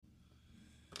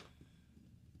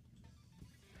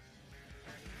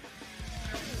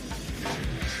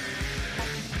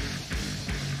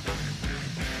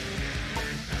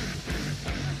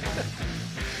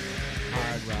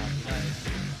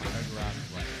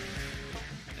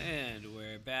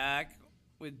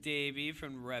with Davey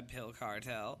from Red Pill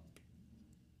Cartel.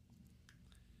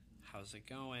 How's it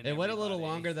going? It went a little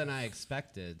longer than I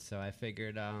expected, so I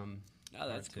figured. Oh,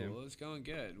 that's cool. It's going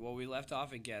good. Well, we left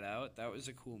off at Get Out. That was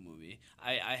a cool movie.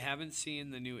 I haven't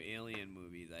seen the new Alien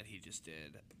movie that he just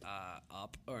did.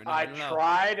 Up or no? I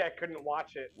tried. I couldn't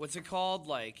watch it. What's it called?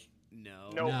 Like no.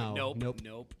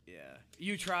 Nope. Yeah.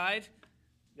 You tried?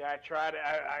 Yeah, I tried.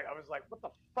 I was like, what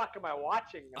the fuck am I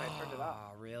watching? And I turned it off.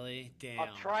 Oh, really? Damn.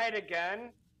 I'll try it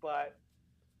again, but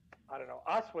I don't know.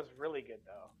 Us was really good,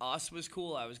 though. Us was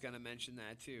cool. I was going to mention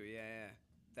that, too. Yeah.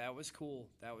 That was cool.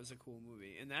 That was a cool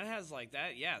movie. And that has, like,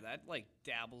 that like,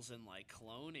 dabbles in, like,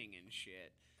 cloning and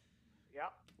shit.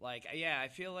 Yep. Like, yeah, I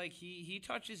feel like he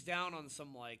touches down on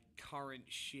some, like, current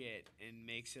shit and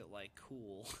makes it, like,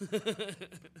 cool.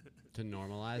 To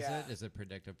normalize it? Is it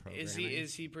predictive programming? Is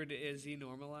he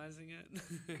normalizing it?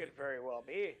 Could very well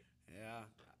be. Yeah,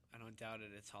 I don't doubt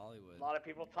it. It's Hollywood. A lot of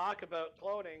people talk about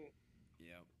cloning.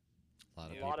 Yep.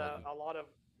 A lot of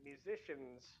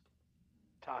musicians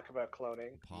talk about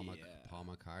cloning. Paul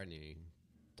McCartney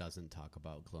doesn't talk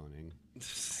about cloning.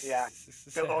 Yeah.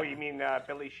 Oh, you mean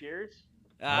Billy Shears?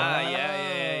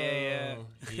 Yeah.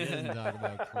 He doesn't talk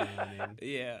about cloning.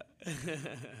 Yeah.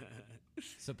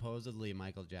 Supposedly,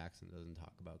 Michael Jackson doesn't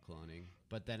talk about cloning.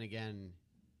 But then again,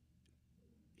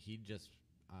 he just,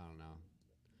 I don't know.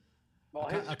 Well,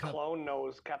 his clone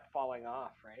nose kept falling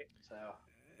off, right? So,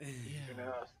 who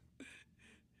knows?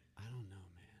 I don't know,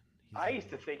 man. I used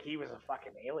to think he was a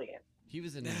fucking alien. He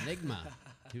was an enigma.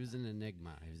 He was the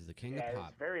king of pop. Yeah, he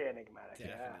was very enigmatic.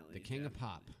 Definitely, the king of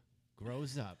pop.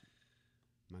 Grows up.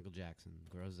 Michael Jackson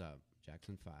grows up.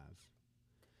 Jackson 5.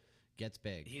 Gets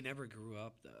big. He never grew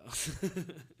up, though.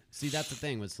 See, that's the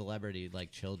thing with celebrity,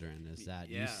 like children, is that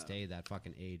you stay that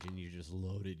fucking age and you just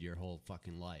loaded your whole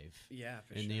fucking life. Yeah,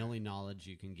 for sure. And the only knowledge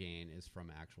you can gain is from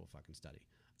actual fucking study.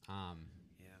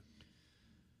 Yeah.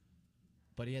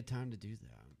 But he had time to do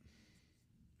that.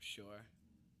 Sure.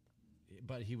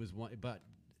 But but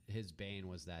his bane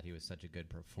was that he was such a good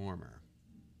performer.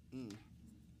 Mm.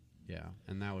 Yeah,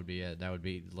 and that would be it. That would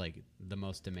be like the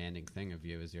most demanding thing of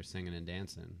you is you're singing and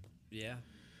dancing. Yeah.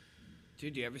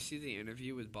 Dude, do you ever see the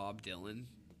interview with Bob Dylan?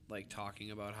 Like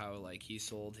talking about how like he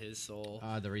sold his soul.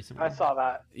 The recent one? I saw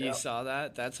that. You saw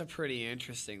that? That's a pretty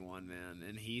interesting one, man.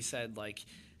 And he said like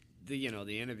the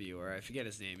interviewer, I forget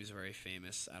his name, he's a very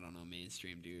famous, I don't know,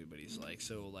 mainstream dude, but he's like,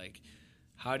 so like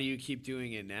how do you keep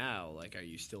doing it now? Like, are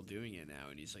you still doing it now?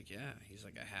 And he's like, yeah. He's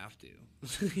like, I have to.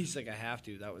 He's like, I have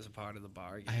to. That was a part of the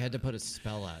bargain. I had to put a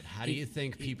spell out. How do you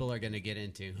think people are going to get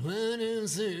into?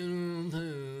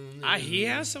 He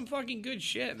has some fucking good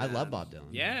shit, man. I love Bob Dylan.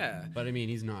 Yeah. But, I mean,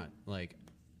 he's not, like...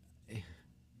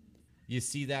 You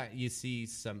see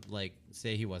some, like,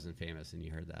 say he wasn't famous and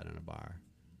you heard that in a bar.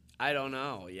 I don't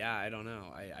know. Yeah, I don't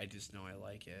know. I just know I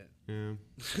like it.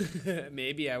 Yeah.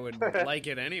 Maybe I would like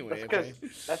it anyway.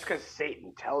 That's because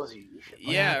Satan tells you should.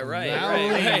 Yeah, right.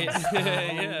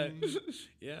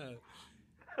 Yeah.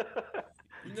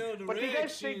 No, but do you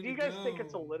guys think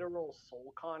it's a literal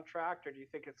soul contract, or do you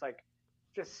think it's like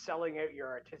just selling out your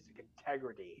artistic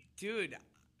integrity? Dude,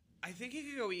 I think it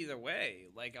could go either way.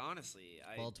 Like, honestly.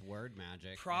 Well, it's word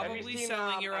magic. Probably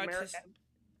selling your artistic...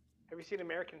 Have you seen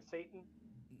American Satan?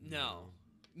 No,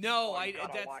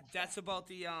 that's about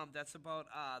the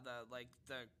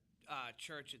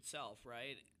church itself,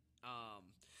 right?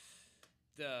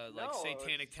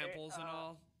 Satanic temples and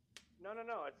all. No,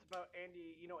 it's about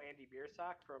Andy. You know Andy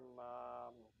Biersack from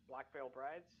Black Veil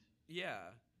Brides.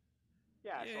 Yeah.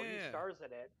 Yeah. So he stars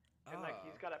in it, and like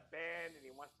he's got a band, and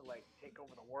he wants to like take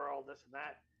over the world, this and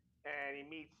that, and he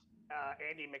meets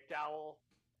Andy McDowell,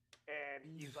 and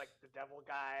he's like the devil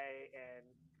guy, and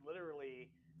literally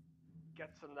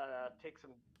gets him to take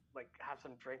some, like, have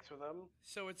some drinks with him.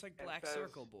 So it's like Black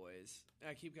Circle Boys.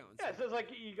 Keep going. Yeah, so it's like,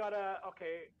 you gotta,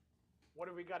 okay, what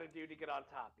do we gotta do to get on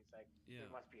top? He's like, there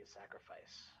must be a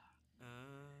sacrifice.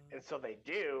 And so they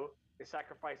do. They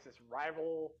sacrifice this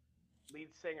rival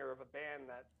lead singer of a band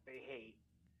that they hate.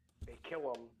 They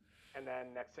kill him, and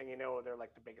then next thing you know, they're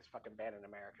like the biggest fucking band in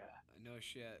America. No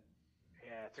shit.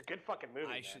 Yeah, it's a good fucking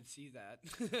movie. I should see that.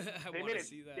 I want to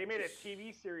see that. They made a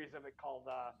TV series of it called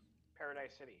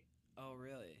Paradise City. Oh,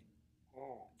 really?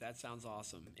 Oh. That sounds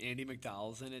awesome. Andy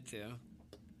McDowell's in it, too?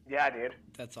 Yeah, dude.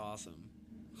 That's awesome.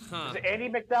 Huh. Is it Andy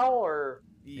McDowell or...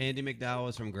 Andy McDowell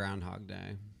was from Groundhog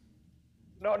Day.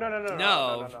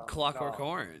 No. Clockwork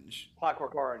Orange.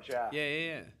 Clockwork Orange, yeah.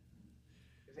 Yeah.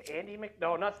 Is it Andy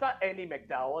No, it's not Andy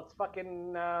McDowell. It's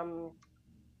fucking...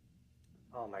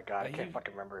 Oh, my God. I can't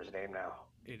fucking remember his name now.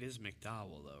 It is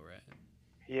McDowell, though, right?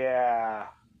 Yeah.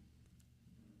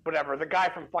 whatever, the guy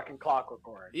from fucking Clockwork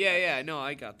Orange. Yeah, no,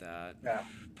 I got that. Yeah.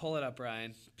 Pull it up,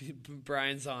 Brian.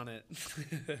 Brian's on it.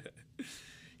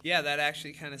 Yeah, that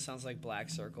actually kind of sounds like Black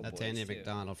Circle That's Boys, Andy too.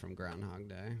 McDonald from Groundhog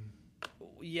Day.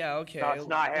 Yeah, okay. No, it's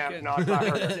not him. No, it's not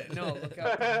her. No,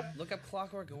 look up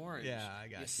Clockwork Orange. Yeah, I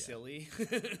got you. Silly.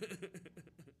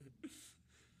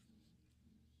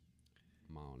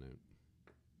 I'm on it.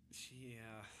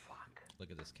 Yeah. Fuck. Look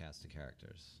at this cast of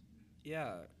characters.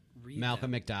 Yeah.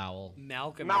 Malcolm McDowell.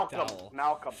 Malcolm McDowell.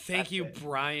 Malcolm. Thank you,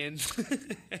 Brian.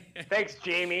 Thanks,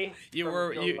 Jamie.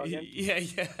 Yeah.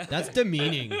 That's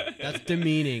demeaning. That's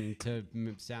demeaning to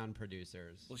sound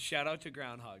producers. Well, shout out to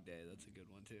Groundhog Day. That's a good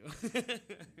one too.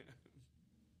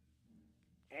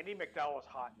 Andy McDowell was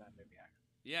hot in that movie.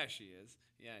 Actually. Yeah, she is.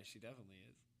 Yeah, she definitely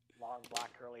is. Long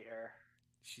black curly hair.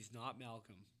 She's not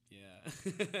Malcolm. Yeah.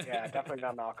 Yeah, definitely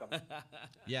not Malcolm.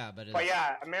 Yeah, but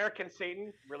yeah, American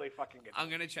Satan, really fucking good. I'm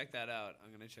gonna check that out.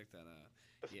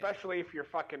 Especially if you're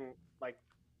fucking like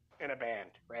in a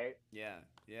band, right? Yeah.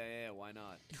 Why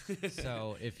not?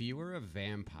 So, if you were a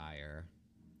vampire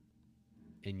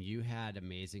and you had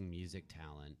amazing music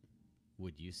talent,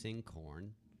 would you sing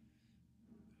Korn?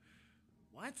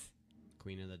 What?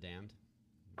 Queen of the Damned.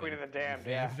 Queen of the Damned.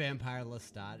 Yeah. Vampire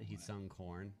Lestat. He sung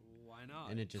Korn. Why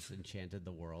not? And it just enchanted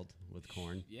the world with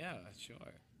Korn. Yeah, sure.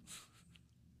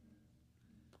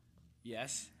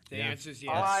 Yes. The answer's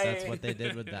yes. That's what they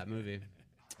did with that movie.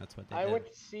 That's what they did. I went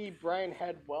to see Brian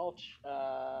Head Welch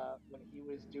when he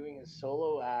was doing his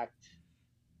solo act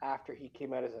after he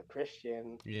came out as a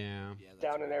Christian. Yeah.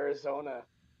 Down in Arizona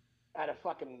at a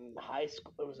fucking high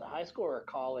school. It was a high school or a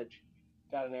college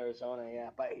down in Arizona, yeah.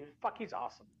 But he's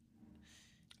awesome.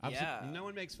 No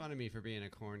one makes fun of me for being a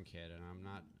Korn kid, and I'm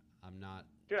not.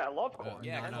 Dude, I love Korn.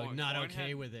 Not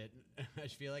okay with it. I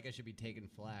feel like I should be taking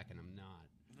flack, and I'm not.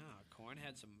 No, Korn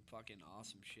had some fucking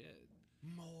awesome shit.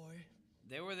 More.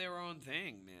 They were their own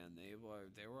thing, man. They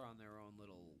were on their own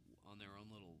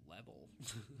little level.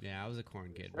 Yeah, I was a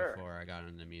Korn kid before I got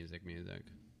into music.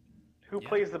 Who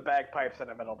plays the bagpipes in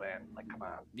a metal band? Like, come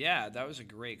on. Yeah, that was a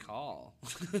great call.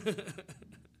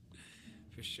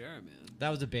 For sure, man. That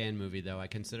was a band movie, though. I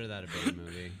consider that a band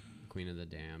movie. Queen of the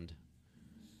Damned.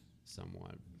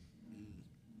 Somewhat.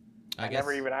 I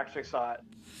never even actually saw it.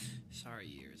 Sorry,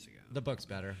 years ago. The book's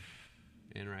better.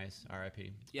 Anne Rice,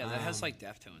 R.I.P. Yeah, that has like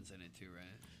Deftones in it too, right?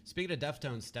 Speaking of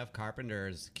Deftones, Steph Carpenter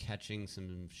is catching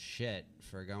some shit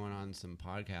for going on some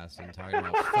podcasts and talking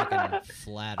about fucking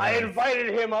flat Earth. I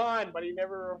invited him on, but he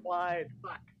never replied.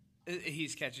 Fuck.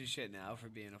 He's catching shit now for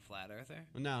being a flat earther?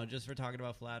 No, just for talking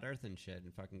about flat Earth and shit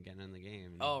and fucking getting in the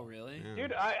game. Oh, really? Yeah.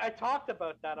 Dude, I talked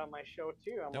about that on my show,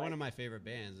 too. They're one of my favorite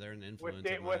bands. They're an influence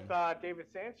with David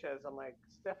Sanchez, I'm like,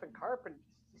 Stephen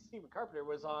Carpenter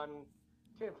was on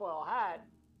Tinfoil Hat.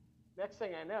 Next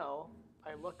thing I know,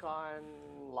 I look on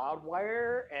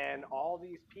Loudwire, and all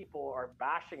these people are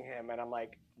bashing him, and I'm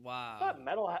like, wow.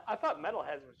 I thought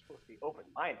metalheads were supposed to be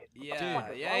open-minded.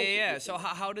 Yeah. So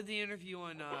how did the interview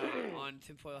on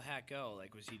Tinfoil Hat go?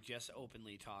 Like, was he just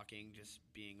openly talking, just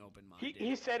being open-minded?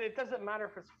 He said it doesn't matter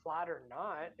if it's flat or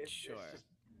not. It's just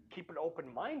keep an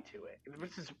open mind to it.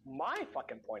 This is my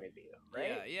fucking point of view,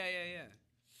 right? Yeah.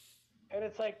 And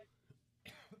it's like,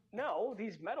 no,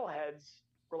 these metalheads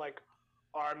were like,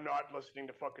 I'm not listening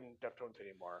to fucking Deftones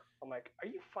anymore. I'm like, are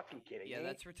you fucking kidding me? Yeah,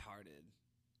 that's retarded.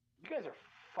 You guys are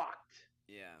fucked.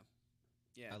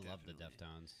 Yeah. I love the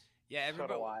Deftones. Yeah,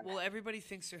 everybody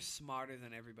thinks they're smarter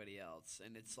than everybody else,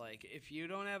 and it's like, if you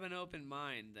don't have an open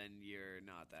mind, then you're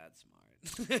not that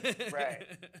smart. Right.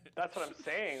 That's what I'm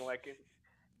saying. Like,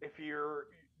 if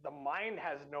the mind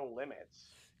has no limits.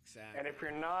 Exactly. And if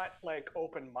you're not like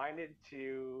open-minded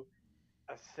to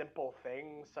a simple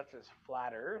thing such as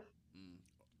flat Earth,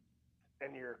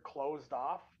 and you're closed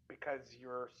off because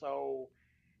you're so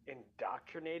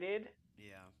indoctrinated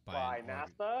by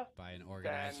NASA, by an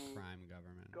organized crime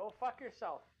government, go fuck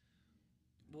yourself.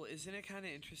 Well, isn't it kind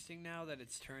of interesting now that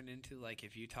it's turned into, like,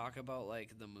 if you talk about,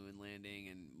 like, the moon landing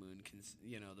and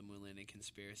the moon landing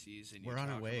conspiracies, and we're on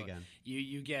our way again.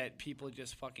 You get people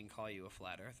just fucking call you a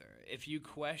flat earther. If you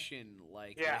question,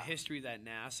 like, the history that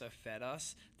NASA fed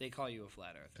us, they call you a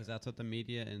flat earther. Because that's what the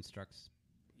media instructs.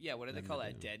 Yeah, what do they call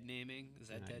that? Dead naming? Is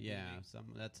that dead naming? Yeah,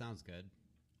 that sounds good.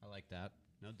 I like that.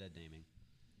 No dead naming.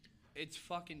 It's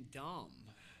fucking dumb.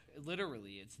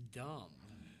 Literally, it's dumb.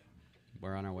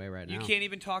 We're on our way right now. You can't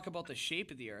even talk about the shape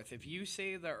of the Earth. If you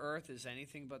say the Earth is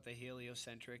anything but the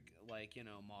heliocentric,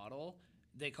 model,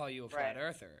 they call you a flat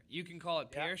earther. You can call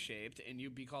it pear-shaped, and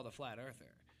you'd be called a flat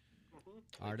earther.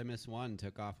 Mm-hmm. Artemis 1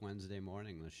 took off Wednesday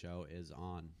morning. The show is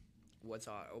on. What's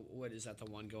on? What is that? The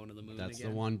one going to the moon? That's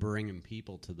again? the one bringing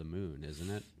people to the moon, isn't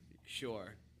it?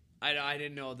 Sure. I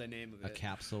didn't know the name of it. A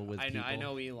capsule with people. I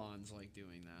know Elon's like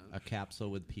doing that. A capsule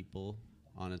with people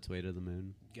on its way to the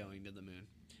moon. Going to the moon.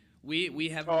 We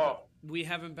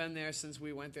haven't been there since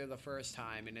we went there the first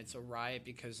time, and it's a riot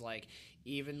because like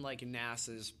even like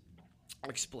NASA's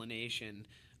explanation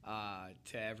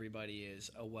to everybody is,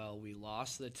 oh well, we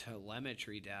lost the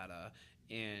telemetry data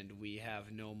and we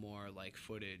have no more like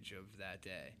footage of that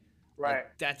day. Right.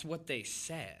 Like, that's what they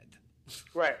said.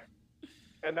 Right.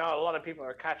 And now a lot of people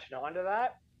are catching on to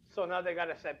that, so now they got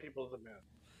to send people to the moon.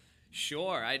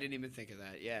 Sure, I didn't even think of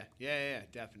that. Yeah,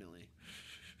 definitely.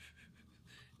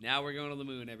 Now we're going to the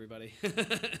moon, everybody.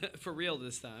 For real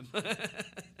this time.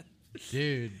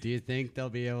 Dude, do you think they'll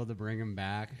be able to bring him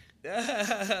back?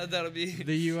 That'll be...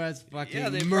 The U.S.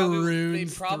 fucking they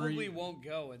maroons probably won't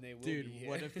go, and they will Dude, be here.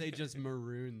 what if they just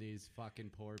maroon these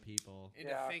fucking poor people?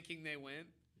 Into thinking they went?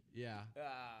 Yeah.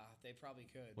 They probably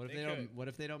could. What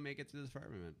if they don't make it to the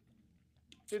firmament?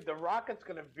 Dude, the rocket's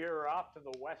going to veer off to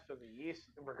the west or the east,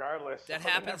 regardless. That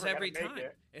happens every time.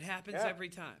 It happens every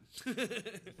time.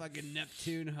 Fucking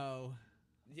Neptune ho.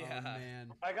 Yeah. Oh,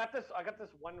 man. I got this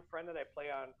one friend that I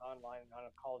play online on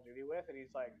a Call of Duty with, and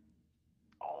he's like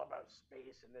all about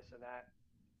space and this and that.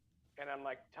 And I'm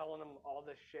like telling him all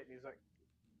this shit, and he's like,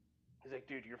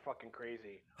 dude, you're fucking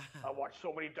crazy. I watch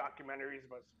so many documentaries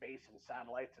about space and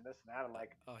satellites and this and that. I'm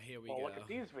like, oh, here we go. Look at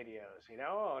these videos, you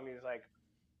know? And he's like,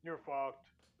 you're fucked.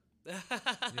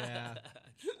 Yeah.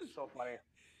 So funny.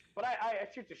 But I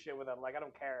shoot the shit with him. Like, I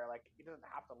don't care. Like, he doesn't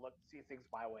have to see things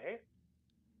my way.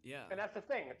 Yeah. And that's the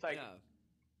thing. It's like,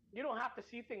 you don't have to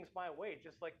see things my way.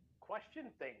 Just, like,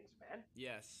 question things, man.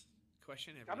 Yes.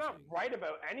 Question everything. I'm not right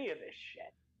about any of this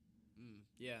shit.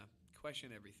 Yeah.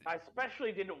 Question everything. I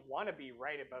especially didn't want to be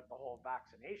right about the whole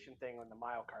vaccination thing and the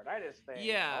myocarditis thing.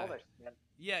 Yeah. And all this shit.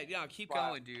 Yeah, keep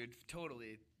going, dude.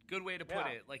 Totally. Good way to put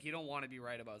it. Like, you don't want to be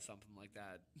right about something like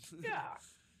that. Yeah.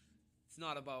 It's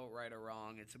not about right or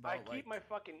wrong. It's about, I keep my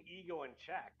fucking ego in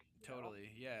check.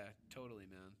 Totally. Yeah, totally,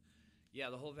 man. Yeah,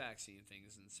 the whole vaccine thing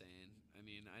is insane. I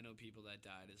mean, I know people that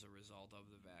died as a result of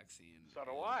the vaccine. So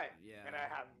do I. Yeah. And I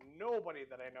have nobody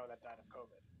that I know that died of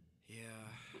COVID.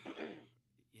 Yeah.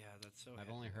 Yeah, that's so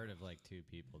I've only heard of like 2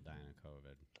 people dying of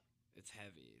COVID. It's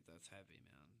heavy. That's heavy,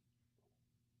 man.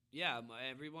 Yeah,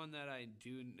 anyone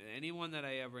that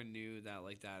I ever knew that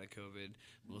like died of COVID,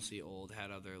 mostly old,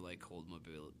 had other like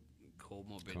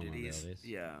comorbidities.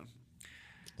 Yeah.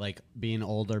 Like being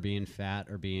old or being fat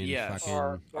or being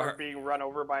fucking... Or being run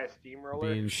over by a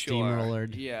steamroller. Being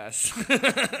steamrollered. Yes.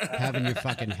 Having your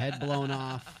fucking head blown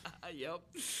off. Yep.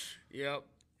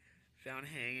 Found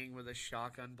hanging with a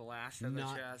shotgun blast in the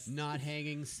chest. Not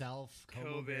hanging self.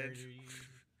 COVID.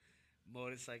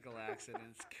 Motorcycle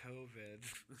accidents. COVID.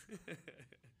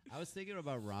 I was thinking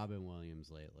about Robin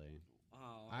Williams lately.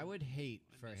 Oh, I would hate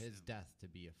for his death to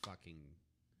be a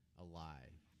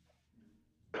lie.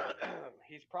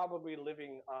 He's probably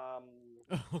living Oh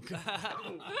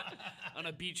God. on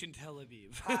a beach in Tel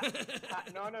Aviv.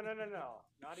 No.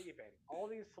 Not even. All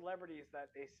these celebrities that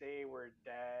they say are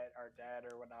dead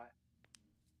or whatnot,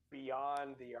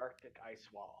 beyond the Arctic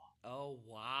ice wall. Oh,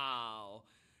 wow.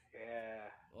 Yeah.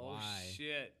 Oh,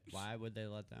 shit. Why would they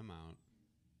let them out?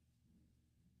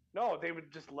 No, they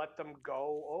would just let them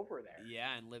go over there.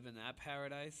 Yeah, and live in that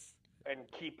paradise.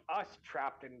 And keep us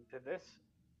trapped into this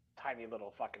tiny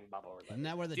little fucking bubble. Isn't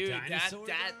that where the dinosaurs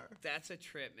are? That's a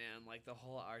trip, man. Like the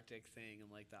whole Arctic thing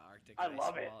and like the Arctic I ice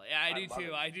love wall. it. Yeah,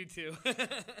 I do too.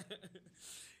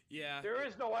 Yeah. There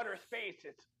is no outer space.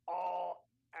 It's all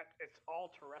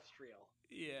terrestrial.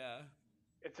 Yeah.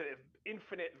 It's an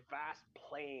infinite, vast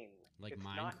plane. Like it's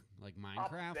like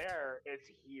Minecraft. Up there, it's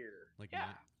here. Like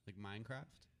Minecraft.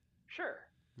 Sure.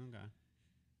 Okay.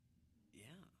 Yeah.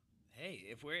 Hey,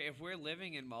 if we're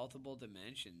living in multiple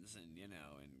dimensions, and and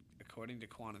according to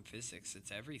quantum physics,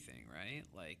 it's everything, right?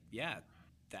 Like, yeah,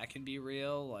 that can be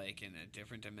real. Like in a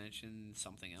different dimension,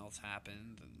 something else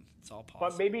happened, and it's all possible.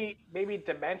 But maybe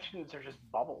dimensions are just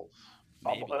bubbles.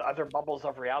 Other bubbles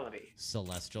of reality.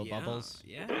 Celestial bubbles.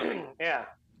 Yeah. Yeah.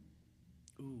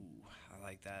 Ooh, I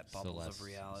like that. Bubbles of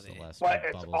reality. But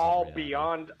it's all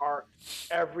beyond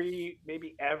every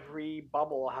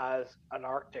bubble has an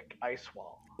Arctic ice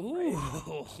wall. Ooh.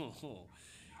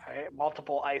 Right?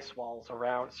 Multiple ice walls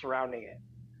surrounding it.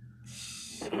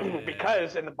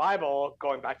 Because in the Bible,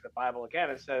 going back to the Bible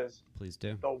again, it says, "Please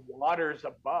do." The waters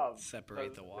above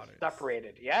separate the waters.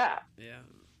 Separated. Yeah. Yeah.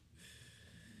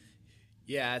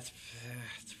 Yeah, it's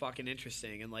fucking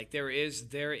interesting, and like there is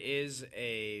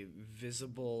a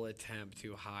visible attempt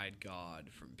to hide God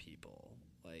from people,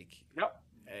 like, yep.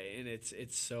 and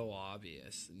it's so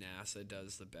obvious. NASA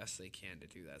does the best they can to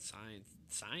do that.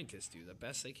 Scientists do the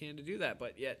best they can to do that.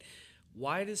 But yet,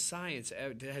 why does science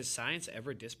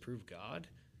ever disproved God?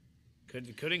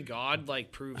 Couldn't God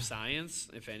like prove science,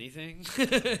 if anything?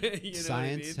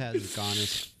 Science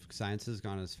has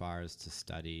gone as far as to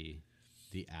study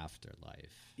the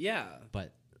afterlife. Yeah,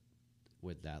 but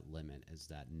with that limit is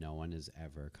that no one has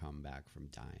ever come back from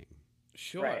dying.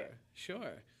 Sure, right.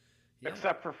 Sure. Yeah.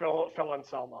 Except for Phil and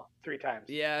Selma, 3 times.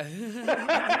 Yeah.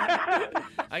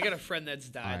 I got a friend that's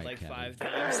died right, like Kevin. 5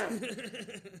 times.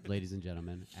 Ladies and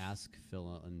gentlemen, ask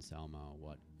Phil and Selma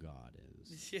what God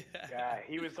is. Yeah,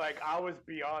 he was like, I was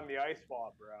beyond the ice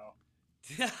wall, bro.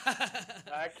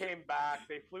 I came back.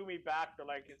 They flew me back. They're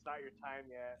like, it's not your time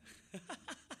yet.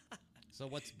 So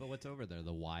what's over there?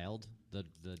 The wild, the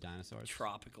dinosaurs,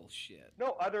 tropical shit.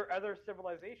 No, other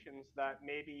civilizations that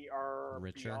maybe are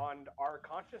richer, beyond our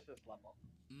consciousness level.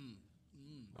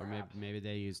 Or maybe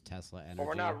they use Tesla energy. But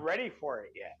we're not ready for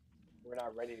it yet. We're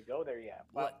not ready to go there yet.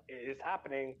 But it is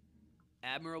happening.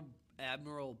 Admiral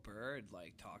Byrd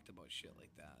talked about shit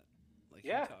like that.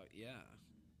 Yeah. Yeah.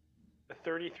 The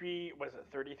 33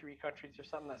 countries or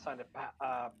something that signed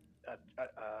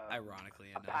ironically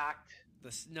a enough, pact.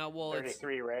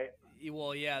 33, right?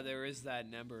 Well, yeah, there is that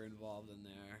number involved in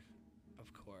there,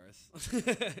 of course.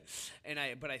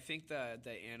 But I think the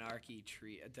Antarctic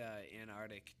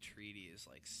Treaty is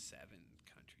like 7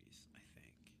 countries. I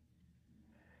think.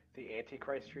 The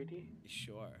Antichrist Treaty.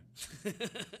 Sure.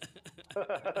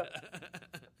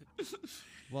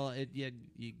 Well,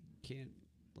 you can't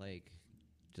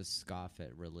just scoff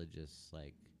at religious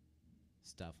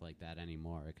stuff like that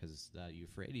anymore because the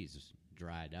Euphrates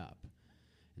dried up.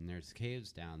 And there's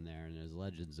caves down there, and there's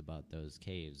legends about those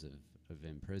caves of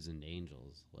imprisoned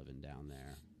angels living down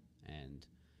there. And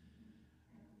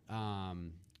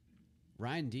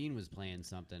Ryan Dean was playing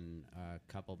something a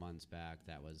couple months back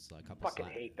that was a couple. Fucking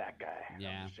hate that guy.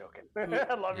 Yeah, I'm just joking.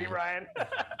 I love you, Ryan.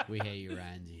 We hate you,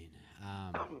 Ryan Dean.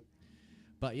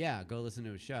 But yeah, go listen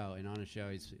to his show. And on his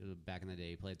show, back in the day,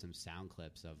 he played some sound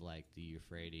clips of the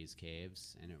Euphrates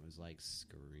caves, and it was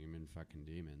screaming fucking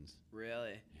demons.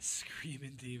 Really? Yeah.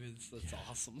 Screaming demons. That's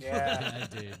awesome. Yeah,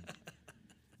 dude.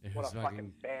 What a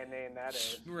fucking band name that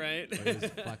is. Right. It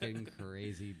was fucking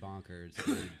crazy bonkers.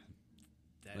 Dude.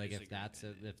 If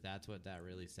that's what that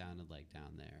really sounded like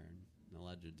down there, and the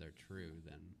legends are true,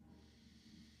 then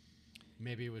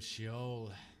maybe it was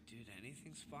Sheol. Dude,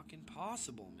 anything's fucking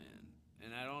possible, man.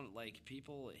 And I don't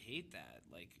people hate that.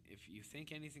 If you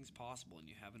think anything's possible and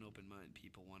you have an open mind,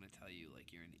 people want to tell you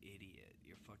you're an idiot.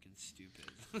 You're fucking stupid.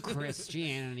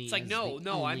 Christianity. It's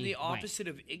no, I'm the opposite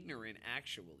of ignorant.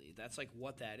 Actually, that's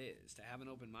what that is. To have an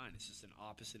open mind, it's just an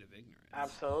opposite of ignorance.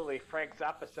 Absolutely. Frank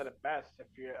Zappa said it best.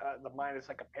 If you the mind is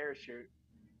like a parachute,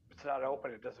 if it's not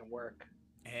open, it doesn't work.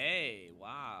 Hey,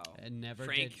 wow. And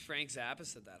Frank Zappa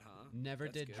said that, huh? Never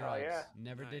That's did good. drugs. Oh, yeah.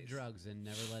 Never Nice. did drugs, and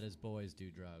never let his boys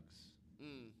do drugs.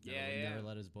 Never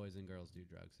let his boys and girls do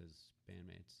drugs, his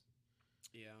bandmates.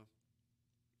 Yeah.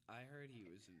 I heard he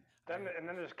was in... And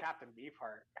then there's Captain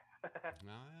Beefheart. Oh,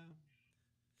 yeah.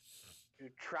 Who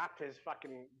trapped his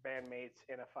fucking bandmates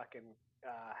in a fucking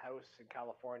house in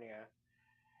California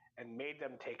and made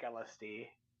them take LSD.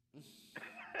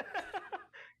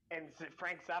 And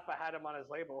Frank Zappa had him on his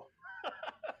label.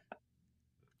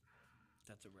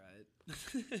 That's a riot.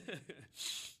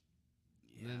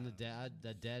 And then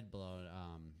the dead blow.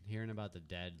 Hearing about the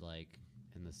dead,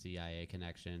 in the CIA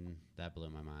connection, that blew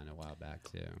my mind a while back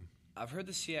too. I've heard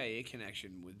the CIA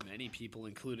connection with many people,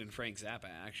 including Frank Zappa,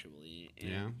 actually,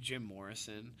 and Jim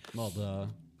Morrison.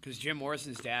 Well, because Jim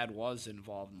Morrison's dad was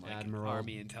involved in Admiral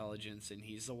Army intelligence, and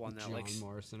he's the one that John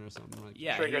Morrison or something like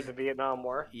that. Triggered the Vietnam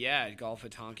War. Yeah, Gulf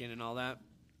of Tonkin and all that.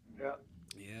 Yeah.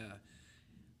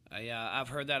 Yeah. I've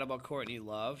heard that about Courtney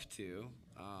Love too.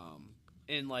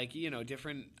 And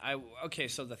different.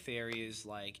 So the theory is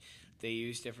they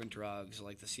use different drugs.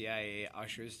 The CIA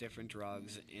ushers different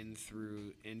drugs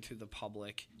into the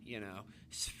public,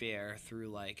 sphere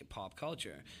through pop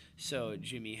culture. So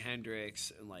Jimi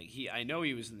Hendrix, I know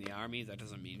he was in the Army. That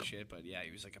doesn't mean shit, but yeah,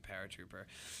 he was a paratrooper.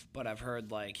 But I've heard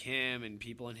him and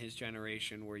people in his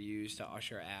generation were used to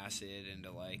usher acid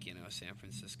into San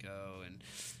Francisco, and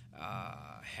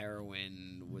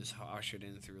heroin was ushered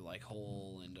in through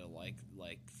Hole into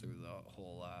through the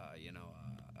whole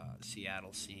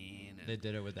Seattle scene. And they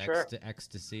did it with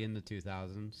ecstasy in the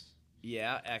 2000s.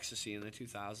 Yeah, ecstasy in the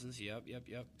 2000s. Yep.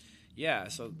 Yeah,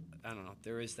 so I don't know.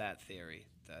 There is that theory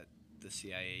that the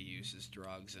CIA uses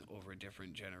drugs over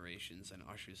different generations and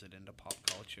ushers it into pop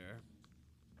culture.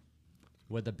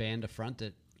 With the band to front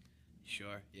it.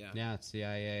 Sure, yeah. Yeah,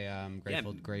 CIA,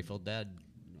 Grateful Dead.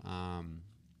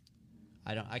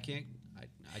 I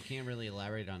can't really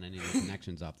elaborate on any of the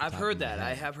connections off the I've top heard of my that. head.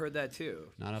 I have heard that too.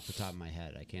 Not off the top of my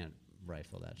head. I can't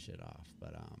rifle that shit off,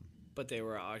 But they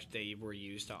were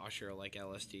used to usher like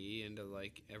LSD into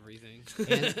like everything.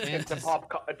 and Into pop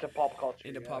culture.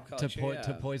 Into pop culture.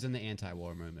 to poison the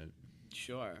anti-war movement.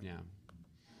 Sure. Yeah.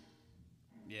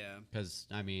 Yeah. Because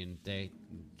I mean,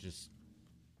 there's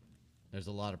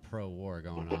a lot of pro-war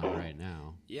going on right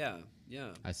now. Yeah.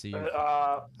 Yeah. I see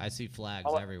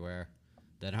flags everywhere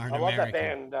that aren't I love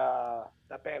American.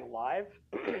 that band Live,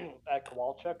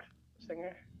 Kowalczyk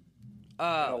singer.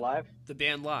 Live. The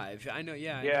band Live. I know.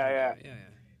 Yeah.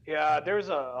 Yeah, there's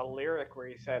a lyric where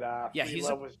he said, "Free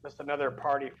love was just another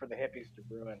party for the hippies to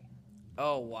ruin."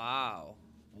 Oh wow,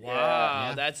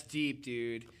 Yeah. That's deep,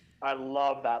 dude. I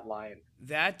love that line.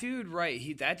 That dude,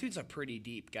 right? That dude's a pretty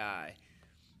deep guy.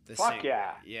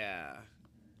 Yeah.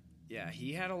 Yeah.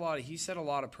 He said a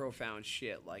lot of profound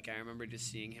shit. Like I remember just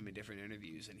seeing him in different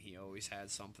interviews, and he always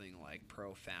had something like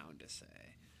profound to say.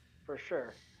 For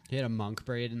sure. He had a monk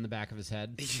braid in the back of his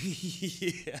head.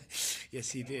 Yeah.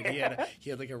 Yes, he did. He had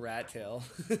like a rat tail.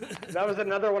 That was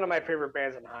another one of my favorite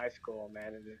bands in high school,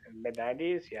 man. In the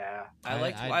mid-90s, yeah.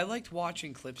 I liked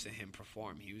watching clips of him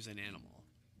perform. He was an animal.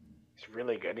 He's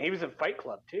really good. He was in Fight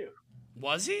Club too.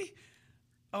 Was he?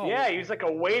 Oh. Yeah, he was like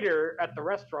a waiter at the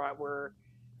restaurant where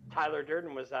Tyler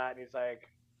Durden was at, and he's like,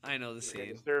 I know the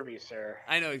scene. Serve you, sir.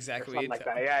 I know exactly what you're like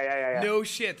that. Yeah. No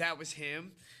shit, that was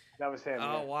him? That was him.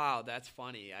 Oh, yeah. Wow, that's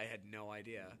funny. I had no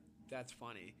idea. That's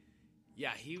funny.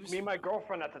 Yeah, he was... Me and my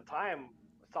girlfriend at the time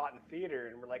saw it in theater,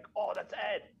 and we're like, oh, that's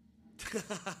Ed.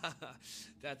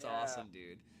 That's awesome,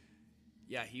 dude.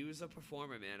 Yeah, he was a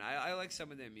performer, man. I like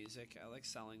some of their music. I like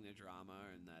Selling the Drama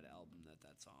and that album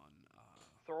that's on.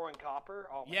 Throwing Copper?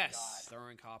 Oh, my yes, God.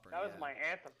 Throwing Copper. That was my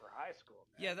anthem for high school,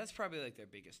 man. Yeah, that's probably like their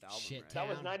biggest album. Shit right? Town.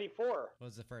 That was 94. What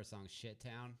was the first song? Shit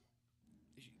Town?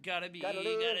 Gotta be live,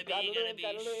 Shit Town.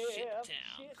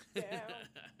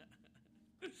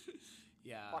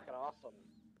 Yeah. Fucking awesome.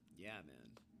 Yeah, man.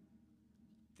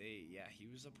 He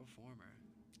was a performer.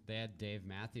 They had Dave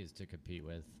Matthews to compete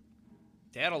with.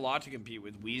 They had a lot to compete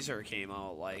with. Weezer came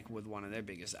out like with one of their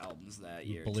biggest albums that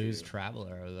year. Blues too.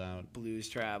 Traveler was out. Blues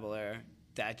Traveler.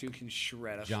 That dude can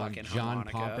shred a fucking John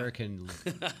harmonica. Popper can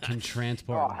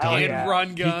transport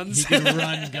run guns. He can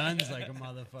run guns like a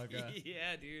motherfucker.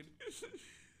 Yeah, dude.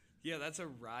 Yeah, that's a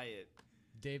riot.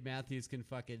 Dave Matthews can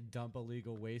fucking dump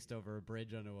illegal waste over a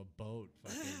bridge onto a boat.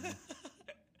 Fucking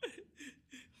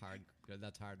hard.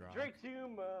 That's hard rock. Drink too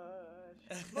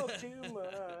much. Smoke too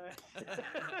much.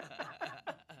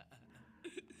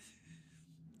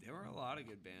 There were a lot of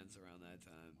good bands around that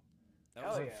time.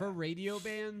 For radio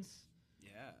bands?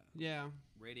 Yeah. Yeah.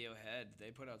 Radiohead. They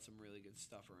put out some really good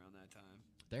stuff around that time.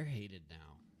 They're hated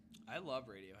now. I love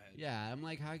Radiohead. Yeah, I'm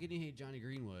like, how can you hate Johnny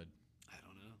Greenwood? I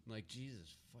don't know. Like,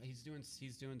 Jesus, he's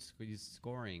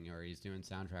scoring or he's doing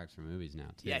soundtracks for movies now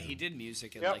too. Yeah, he did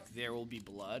music in like There Will Be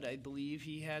Blood. I believe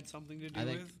he had something to do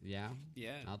with. Yeah.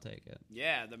 Yeah. I'll take it.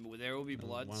 Yeah, There Will Be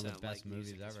Blood. One of the best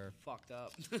movies ever. Fucked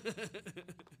up. It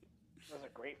was a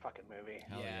great fucking movie.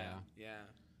 Hell yeah.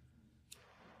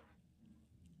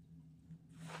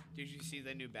 Did you see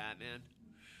the new Batman?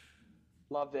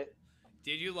 Loved it.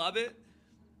 Did you love it?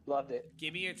 Loved it.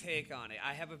 Give me your take on it.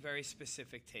 I have a very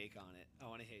specific take on it. I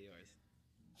want to hear yours.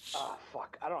 Oh,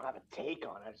 fuck. I don't have a take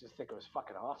on it. I just think it was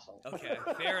fucking awesome. Okay.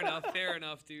 Fair enough,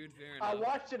 dude. Fair enough. I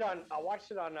watched it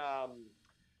on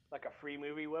like a free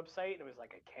movie website, and it was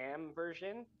like a cam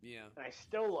version. Yeah. And I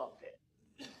still loved it.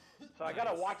 So I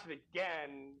gotta watch it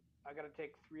again. I gotta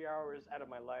take 3 hours out of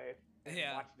my life and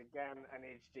watch it again on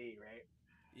HD, right?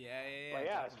 Yeah. But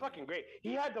yeah, it's fucking great.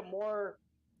 He had the more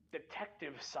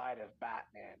detective side of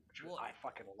Batman, which I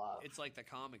fucking love. It's like the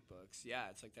comic books. Yeah,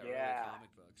 it's like the early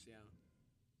comic books. Yeah.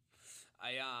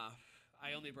 I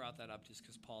only brought that up just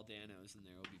because Paul Dano's in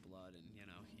There Will Be Blood, and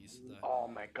he's the. Oh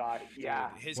my God! Yeah.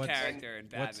 Dude, his character in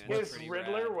Batman. His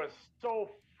Riddler was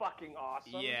so fucking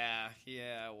awesome. Yeah,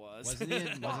 it was. Wasn't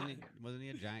he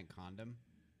a giant condom?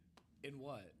 In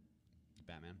what?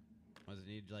 Batman. Wasn't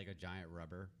he like a giant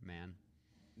rubber man?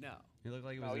 No. He looked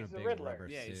like he was in a big rubber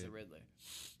suit. Yeah, he's the Riddler.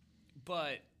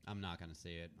 But I'm not gonna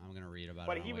see it. I'm gonna read about it.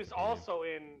 But he was also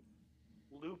in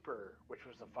Looper, which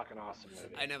was a fucking awesome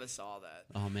movie. I never saw that.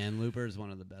 Oh man, Looper is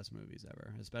one of the best movies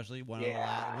ever. Especially one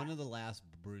of the last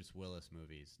Bruce Willis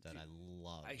movies that I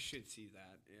love. I should see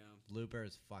that. Yeah. Looper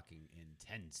is fucking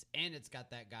intense, and it's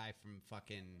got that guy from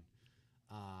fucking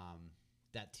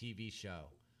that TV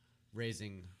show,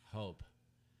 Raising Hope.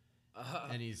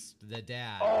 And he's the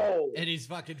dad. Oh, and he's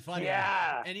fucking funny.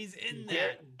 Yeah, and he's in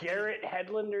there. Garrett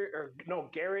Hedlund or no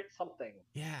Garrett something.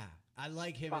 Yeah, I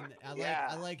like him.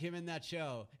 I like him in that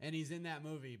show, and he's in that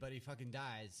movie, but he fucking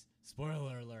dies.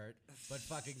 Spoiler alert! But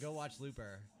fucking go watch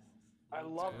Looper. I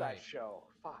love that show.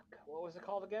 Fuck, what was it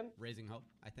called again? Raising Hope,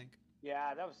 I think.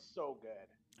 Yeah, that was so good.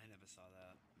 I never saw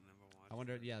that. Never watched. I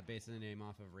wonder. Yeah, basing the name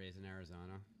off of Raising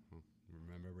Arizona.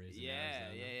 Remember Raising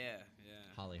Arizona? Yeah.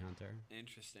 Holly Hunter.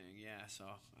 Interesting. Yeah. So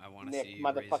I want to see Nick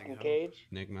motherfucking Cage.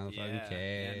 Nick motherfucking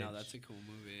Cage. Yeah, no, that's a cool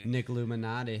movie. Nick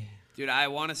Illuminati. Dude, I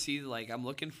want to see, like, I'm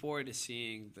looking forward to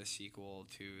seeing the sequel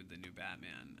to the new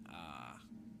Batman.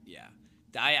 Yeah.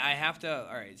 I have to,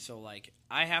 all right, so, like,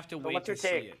 I have to wait to see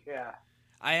it. Yeah.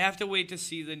 I have to wait to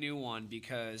see the new one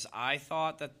because I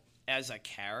thought that as a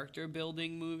character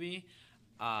building movie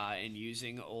and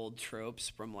using old tropes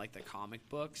from, like, the comic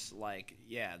books, like,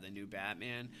 yeah, the new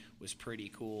Batman was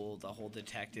pretty cool. The whole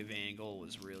detective angle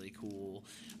was really cool.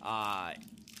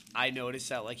 I noticed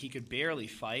that, like, he could barely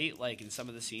fight. Like, in some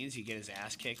of the scenes, he'd get his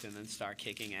ass kicked and then start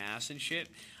kicking ass and shit.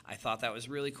 I thought that was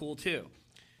really cool, too.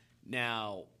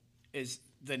 Now, is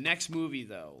the next movie,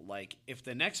 though, like, if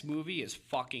the next movie is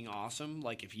fucking awesome,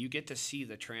 like, if you get to see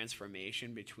the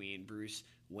transformation between Bruce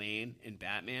Wayne and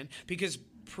Batman, because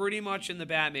pretty much in the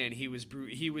Batman, he was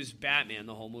Batman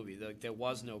the whole movie. There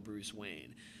was no Bruce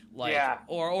Wayne. Like, yeah.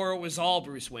 Or it was all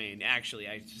Bruce Wayne. Actually,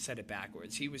 I said it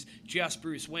backwards. He was just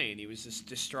Bruce Wayne. He was this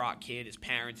distraught kid. His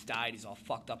parents died. He's all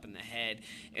fucked up in the head.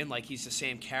 And, like, he's the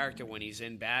same character when he's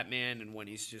in Batman and when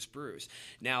he's just Bruce.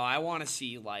 Now, I want to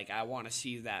see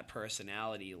that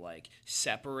personality, like,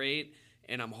 separate.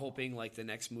 And I'm hoping, like, the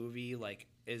next movie, like,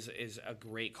 is a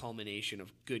great culmination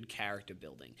of good character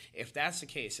building. If that's the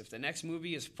case, if the next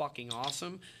movie is fucking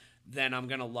awesome, then I'm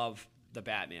going to love the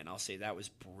Batman. I'll say that was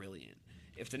brilliant.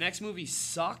 If the next movie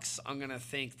sucks, I'm going to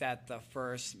think that the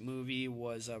first movie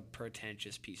was a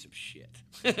pretentious piece of shit.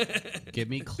 Give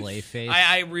me Clayface.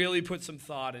 I really put some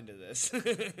thought into this.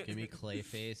 Give me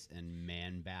Clayface and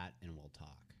Man-Bat and we'll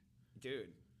talk.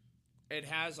 Dude, it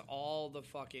has all the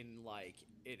fucking, like,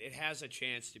 it has a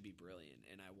chance to be brilliant,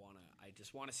 and I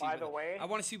just want to see. By the way, I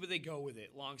want to see where they go with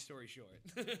it. Long story short.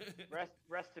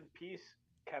 rest in peace,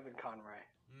 Kevin Conroy.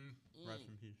 Rest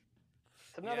in peace.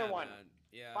 It's another one. Man.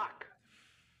 Yeah. Fuck.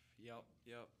 Yep.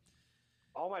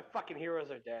 All my fucking heroes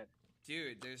are dead.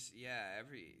 Dude, there's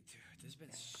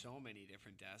been so many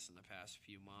different deaths in the past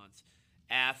few months.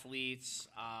 Athletes,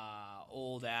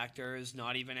 old actors,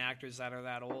 not even actors that are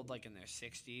that old, like in their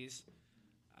 60s.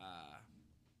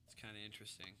 It's kind of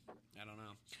interesting. I don't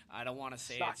know. I don't want to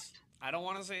say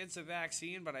it's a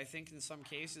vaccine, but I think in some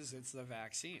cases it's the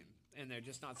vaccine, and they're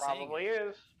just not saying it. Probably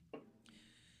is.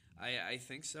 I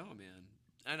think so, man.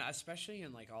 And especially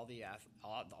in, like, all the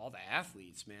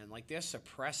athletes, man. Like, they're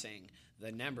suppressing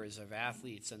the numbers of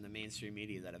athletes in the mainstream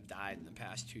media that have died in the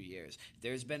past 2 years.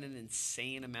 There's been an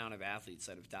insane amount of athletes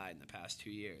that have died in the past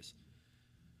 2 years.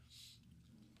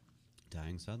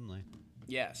 Dying suddenly.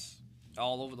 Yes.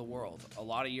 All over the world. A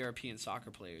lot of European soccer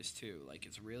players, too. Like,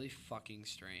 it's really fucking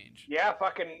strange. Yeah,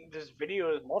 there's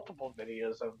multiple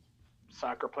videos of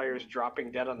soccer players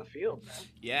dropping dead on the field, man.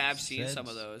 Yeah, I've seen some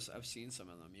of those. I've seen some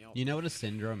of them. Yep. You know what a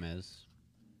syndrome is?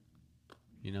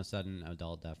 You know sudden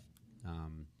adult death.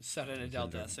 Sudden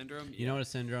adult death syndrome. You know what a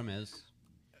syndrome is?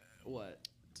 What?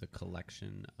 It's a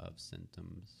collection of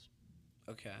symptoms.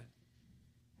 Okay.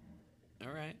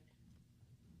 All right.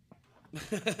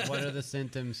 What are the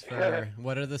symptoms for?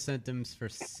 What are the symptoms for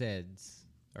SIDS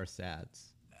or SADS?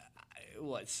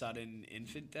 What, sudden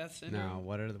infant death syndrome? No,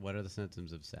 what are the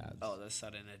symptoms of SADS? Oh, the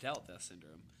sudden adult death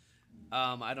syndrome.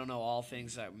 I don't know, all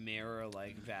things that mirror,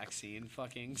 like, vaccine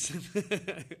fuckings.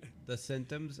 The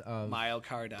symptoms of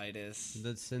myocarditis.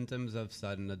 The symptoms of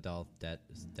sudden adult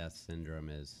death syndrome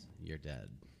is you're dead.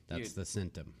 That's the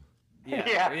symptom. Yeah.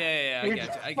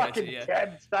 I got you. Yeah.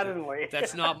 Dead suddenly.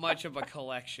 That's not much of a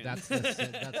collection. That's not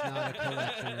a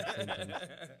collection of symptoms.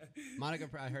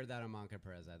 I heard that on Monica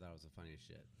Perez. I thought it was the funniest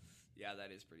shit. Yeah,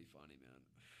 that is pretty funny, man.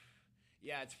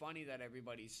 Yeah, it's funny that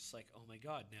everybody's just like, oh my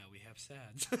god, now we have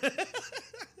SADS.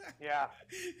 Yeah.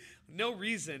 No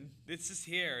reason. It's just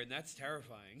here, and that's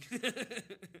terrifying.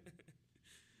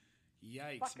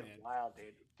 Yikes, fucking man. Wild,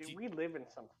 dude. Dude, we live in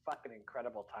some fucking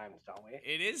incredible times, don't we?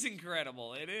 It is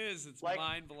incredible. It is. It's like,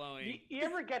 mind-blowing. You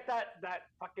ever get that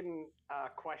fucking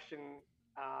question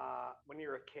when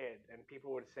you're a kid, and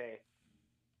people would say,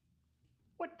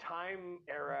 what time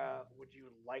era would you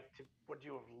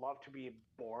have loved to be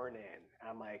born in? And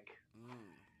I'm like,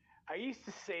 I used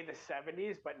to say the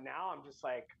 70s, but now I'm just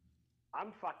like,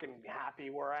 I'm fucking happy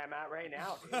where I'm at right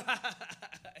now, dude.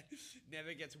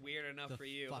 Never gets weird enough for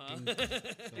you, huh?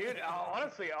 Dude,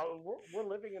 honestly, we're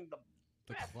living in the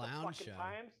best clown of fucking show.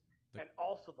 Times and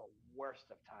also the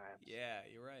worst of times. Yeah,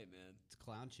 you're right, man. It's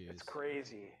clown shoes. It's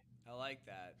crazy. I like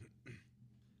that.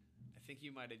 I think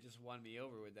you might have just won me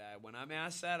over with that. When I'm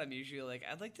asked that, I'm usually like,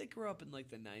 I'd like to grow up in like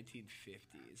the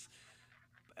 1950s.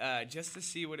 Just to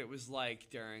see what it was like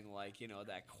during, like, you know,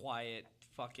 that quiet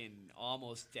fucking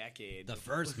almost decade. The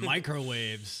first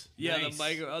microwaves. Yeah, nice.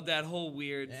 That whole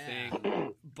weird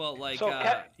thing. But like, so,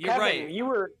 you're Kevin,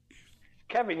 right.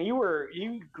 Kevin,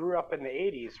 you grew up in the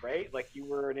 80s, right? Like you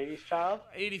were an 80s child?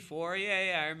 84,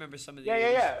 yeah, I remember some of the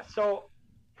 80s. Yeah. So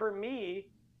for me,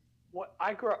 what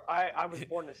I grew up, I was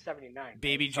born in 79.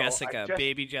 Baby Jessica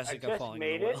falling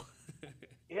in the well.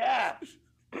 Yeah.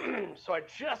 So I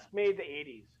just made the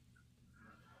 80s.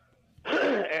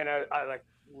 And I like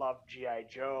loved G.I.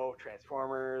 Joe,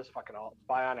 Transformers, fucking all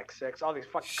Bionic 6, all these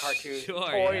fucking cartoons,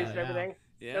 toys and everything.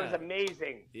 Yeah. It was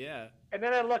amazing. Yeah. And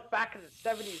then I look back at the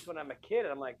 70s when I'm a kid,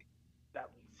 and I'm like, that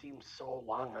seems so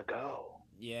long ago.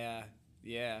 Yeah.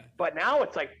 But now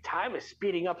it's like time is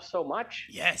speeding up so much.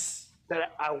 Yes.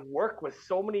 That I work with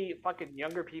so many fucking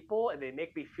younger people, and they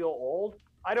make me feel old.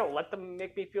 I don't let them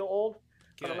make me feel old.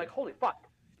 Good. But I'm like, holy fuck.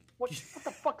 What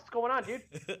the fuck's going on, dude?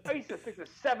 I used to think the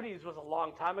 70s was a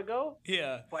long time ago.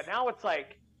 Yeah. But now it's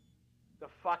like the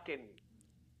fucking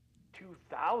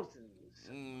 2000s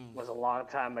was a long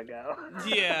time ago.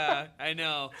 Yeah, I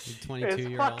know. 22-year-old.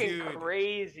 It's fucking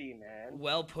crazy, man.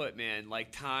 Well put, man.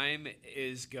 Like, time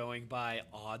is going by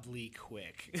oddly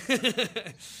quick.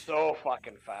 So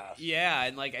fucking fast. Yeah,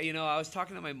 and like, you know, I was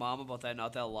talking to my mom about that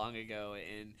not that long ago,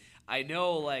 and I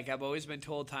know, like, I've always been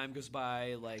told time goes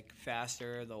by, like,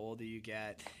 faster the older you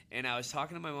get. And I was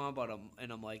talking to my mom about them,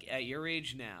 and I'm like, at your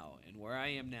age now and where I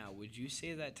am now, would you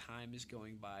say that time is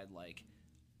going by, like,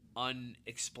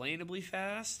 unexplainably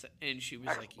fast? And she was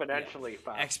exponentially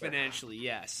fast. Exponentially,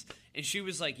 yes. And she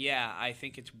was like, yeah, I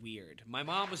think it's weird. My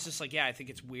mom was just like, yeah, I think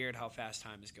it's weird how fast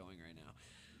time is going right now.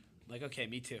 I'm like, okay,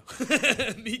 me too.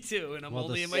 Me too. And I'm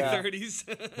only in my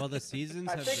 30s. Well, the seasons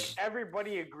I think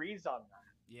everybody agrees on that.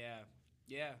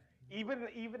 Yeah. Even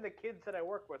the kids that I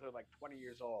work with are like 20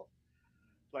 years old,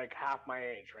 like half my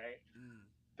age, right?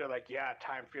 They're like, yeah,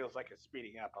 time feels like it's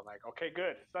speeding up. I'm like, okay,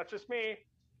 good. It's not just me.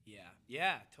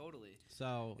 Yeah, totally.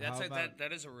 So that's like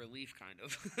that is a relief, kind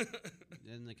of.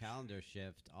 In the calendar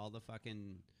shift, all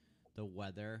the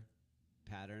weather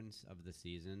patterns of the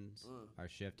seasons are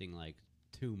shifting like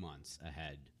 2 months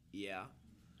ahead. Yeah,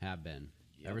 have been.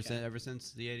 Ever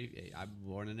since the 80, I'm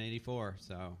born in 84,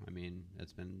 so I mean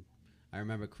it's been. I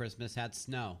remember Christmas had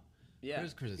snow. Yeah,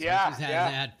 Christmas hasn't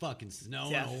had fucking snow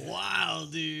in a while,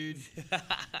 dude.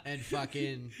 And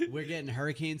fucking, we're getting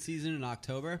hurricane season in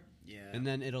October. Yeah, and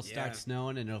then it'll start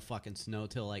snowing, and it'll fucking snow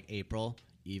till like April,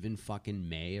 even fucking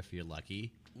May if you're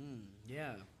lucky.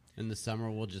 Yeah. And the summer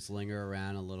will just linger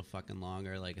around a little fucking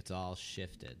longer, like it's all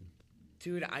shifted.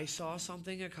 Dude, I saw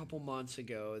something a couple months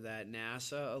ago that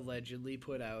NASA allegedly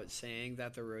put out saying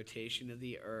that the rotation of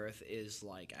the Earth is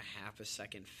like a half a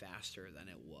second faster than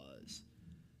it was.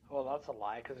 Well, that's a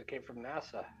lie because it came from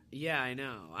NASA. Yeah, I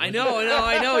know. Yeah,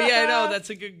 I know. That's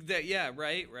a good.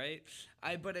 Right.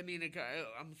 But I mean,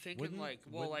 I'm thinking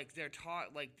like they're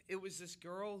taught like it was this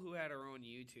girl who had her own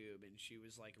YouTube and she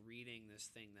was like reading this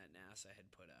thing that NASA had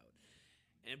put out.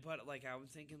 But like I was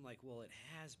thinking like, well, it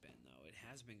has been though. It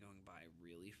has been going by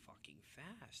really fucking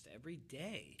fast every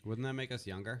day. Wouldn't that make us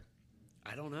younger?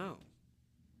 I don't know.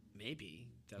 Maybe.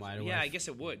 I guess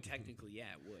it would. Technically,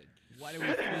 yeah, it would. Why do we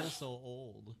feel so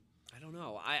old? I don't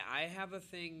know. I have a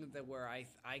thing that where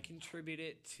I contribute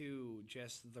it to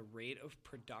just the rate of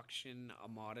production a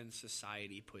modern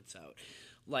society puts out.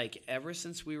 Like ever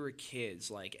since we were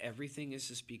kids, like everything has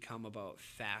just become about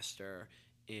faster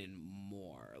and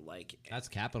more. Like that's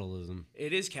capitalism.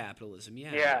 It is capitalism.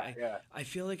 Yeah. I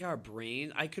feel like our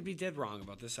brain. I could be dead wrong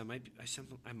about this. I might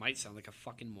sound like a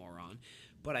fucking moron,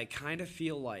 but I kind of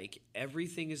feel like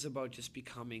everything is about just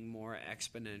becoming more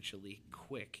exponentially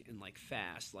quick and like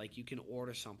fast. Like you can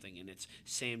order something and it's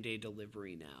same day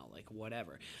delivery now. Like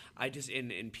whatever. I just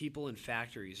and people in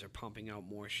factories are pumping out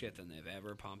more shit than they've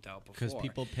ever pumped out before. Because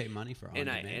people pay money for on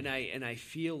demand. And I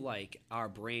feel like our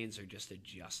brains are just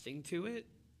adjusting to it.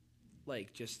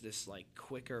 Like just this like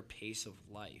quicker pace of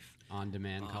life. On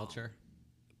demand culture.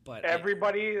 But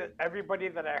everybody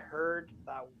that I heard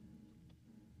that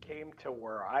came to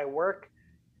where I work,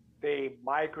 they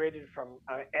migrated from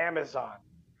Amazon.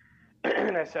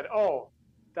 And I said, oh,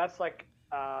 that's like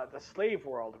the slave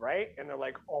world, right? And they're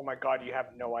like, oh my God, you have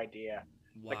no idea.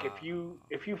 Wow. Like if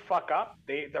you fuck up,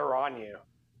 they're on you.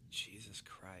 Jesus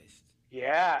Christ.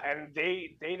 Yeah, and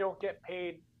they don't get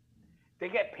paid. They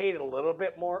get paid a little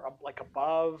bit more, like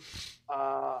above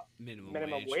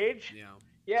minimum wage.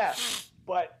 Yeah,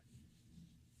 but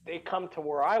they come to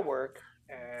where I work,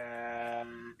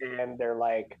 and they're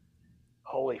like,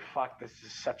 holy fuck, this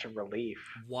is such a relief.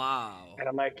 Wow. And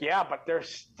I'm like, yeah, but they're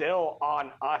still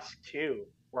on us too,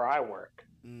 where I work.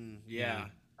 Yeah.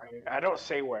 I don't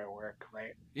say where I work,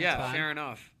 right? Yeah, fair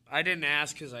enough. I didn't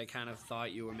ask because I kind of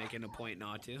thought you were making a point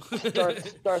not to.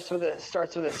 starts with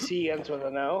a C, ends with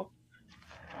an O.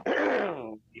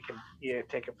 You can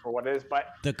take it for what it is, but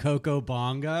the Coco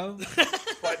Bongo.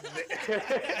 But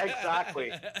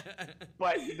exactly.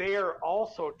 But they are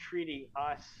also treating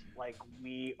us like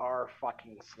we are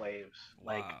fucking slaves.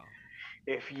 Wow. Like,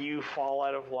 if you fall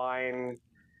out of line,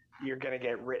 you're gonna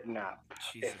get written up.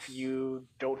 Jesus. If you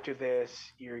don't do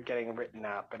this, you're getting written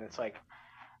up. And it's like,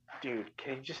 dude,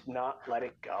 can you just not let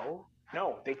it go?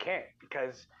 No, they can't,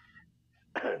 because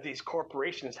these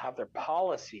corporations have their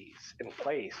policies in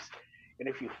place. And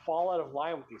if you fall out of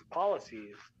line with these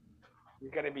policies,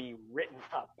 you're going to be written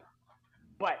up.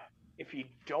 But if you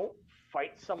don't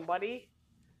fight somebody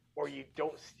or you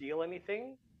don't steal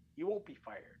anything, you won't be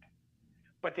fired.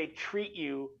 But they treat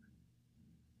you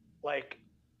like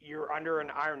you're under an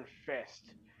iron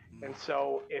fist. And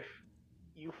so if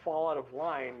you fall out of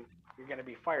line, you're going to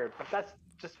be fired. But that's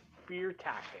just fear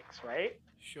tactics, right?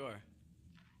 Sure.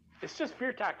 It's just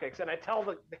fear tactics. And I tell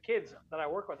the kids that I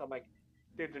work with, I'm like,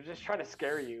 dude, they're just trying to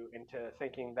scare you into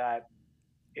thinking that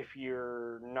if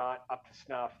you're not up to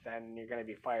snuff, then you're going to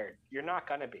be fired. You're not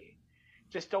going to be.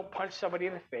 Just don't punch somebody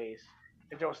in the face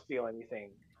and don't steal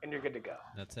anything, and you're good to go.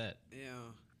 That's it.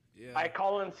 Yeah. I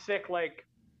call in sick like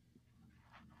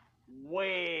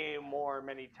way more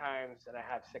many times than I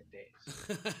have sick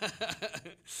days.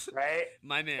 Right?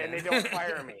 My man. And they don't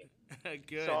fire me.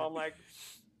 Good. So I'm like,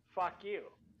 fuck you.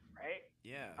 Right?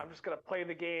 Yeah. I'm just going to play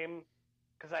the game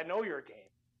because I know your game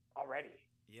already.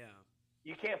 Yeah.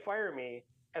 You can't fire me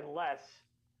unless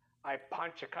I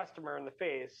punch a customer in the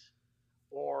face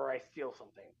or I steal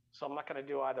something. So I'm not going to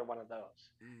do either one of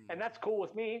those. And that's cool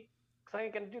with me because I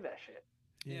ain't going to do that shit.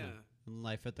 Yeah.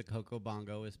 Life at the Coco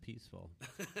Bongo is peaceful.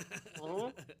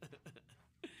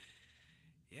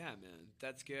 Yeah, man.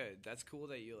 That's good. That's cool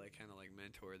that you like kind of like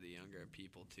mentor the younger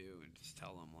people too and just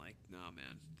tell them like, nah,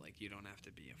 man, like you don't have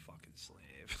to be a fucking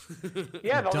slave.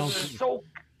 Yeah,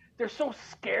 they're so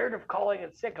scared of calling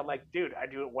in sick. I'm like, dude, I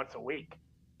do it once a week.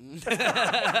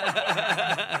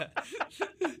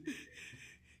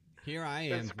 Here I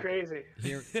am. It's crazy.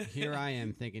 Here I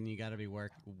am thinking you got to be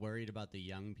worried about the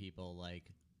young people like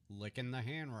licking the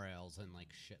handrails and like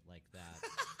shit like that.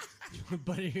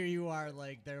 But here you are,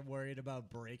 like they're worried about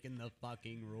breaking the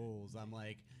fucking rules. I'm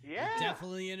like, yeah,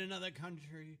 definitely in another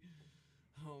country.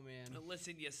 Oh man!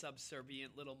 Listen, you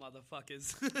subservient little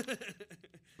motherfuckers.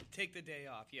 Take the day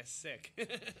off. You're sick.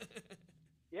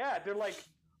 Yeah, they're like,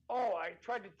 oh, I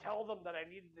tried to tell them that I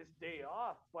needed this day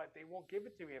off, but they won't give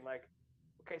it to me. I'm like,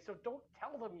 okay, so don't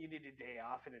tell them you need a day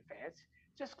off in advance.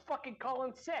 Just fucking call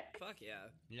in sick. Fuck yeah.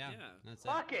 Yeah. That's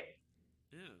Fuck it.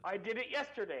 Yeah. I did it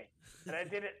yesterday, and I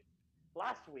did it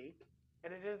last week,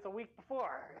 and I did it the week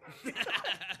before.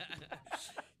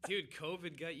 Dude,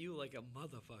 COVID got you like a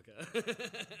motherfucker.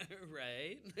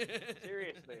 Right?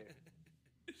 Seriously.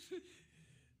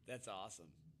 That's awesome.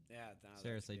 Yeah. No,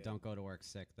 seriously, don't go to work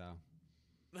sick though.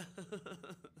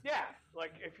 Yeah,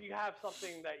 like if you have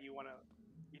something that you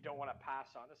don't want to pass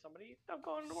on to somebody, don't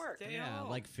go into work.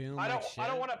 Like feeling I like shit.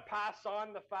 don't want to pass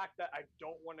on the fact that I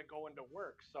don't want to go into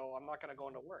work, so I'm not going to go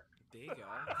into work. There you go.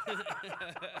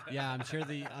 Yeah, I'm sure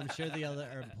the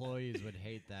other employees would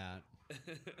hate that.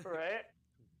 Right?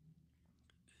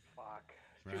 Fuck.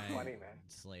 It's too funny, man.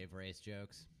 Slave race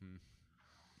jokes.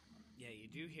 Yeah, you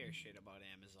do hear shit about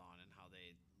Amazon and how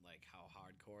they how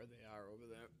hardcore they are over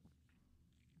there.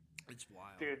 It's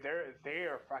wild. Dude, they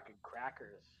are fucking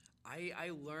crackers.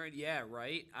 I learned, yeah,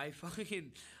 right?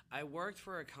 I worked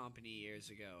for a company years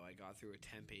ago. I got through a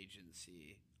temp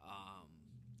agency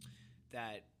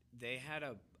that they had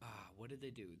what did they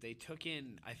do? They took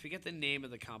in, I forget the name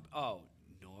of the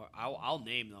no, I'll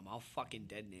name them. I'll fucking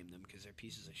dead name them because they're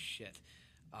pieces of shit.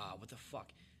 What the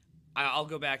fuck? I'll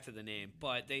go back to the name.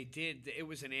 But it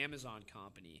was an Amazon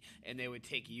company, and they would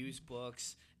take used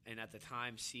books and at the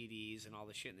time CDs and all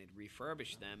the shit, and they'd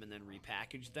refurbish them and then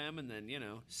repackage them and then,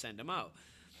 send them out.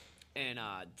 And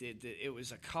it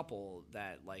was a couple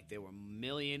that, they were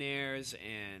millionaires,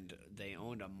 and they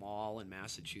owned a mall in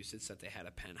Massachusetts that they had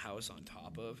a penthouse on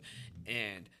top of.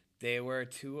 And they were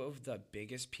two of the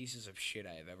biggest pieces of shit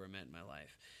I have ever met in my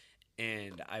life.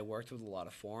 And I worked with a lot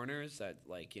of foreigners that,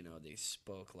 they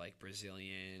spoke,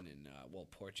 Brazilian and,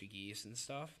 Portuguese and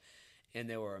stuff. and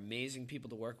they were amazing people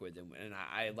to work with, and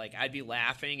I'd be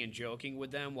laughing and joking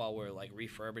with them while we're like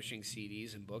refurbishing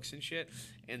CDs and books and shit,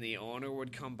 and the owner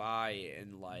would come by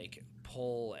and like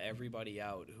pull everybody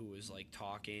out who was like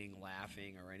talking,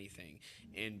 laughing, or anything,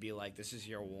 and be like, "This is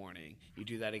your warning. You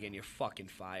do that again, you're fucking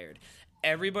fired."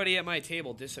 Everybody at my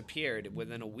table disappeared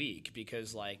within a week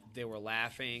because like they were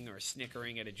laughing or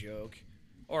snickering at a joke,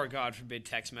 or God forbid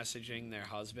text messaging their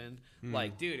husband.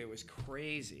 Like, dude, it was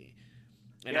crazy.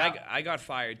 And I got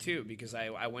fired too because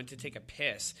I went to take a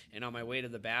piss, and on my way to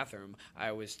the bathroom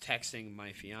I was texting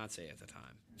my fiance at the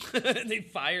time. They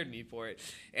fired me for it,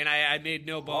 and I made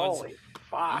no bones. Holy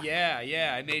fuck.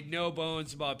 Yeah, I made no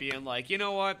bones about being like, you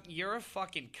know what, you're a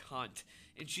fucking cunt.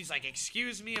 And she's like,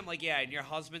 excuse me? I'm like, yeah, and your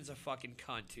husband's a fucking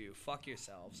cunt too. Fuck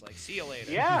yourselves. Like, see you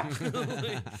later. Yeah.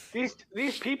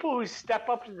 These people who step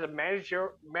up to the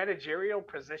managerial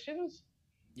positions,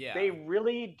 they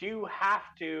really do have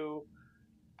to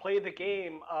play the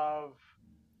game of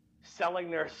selling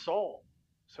their soul,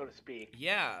 so to speak.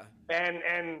 Yeah.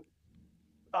 And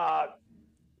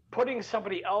putting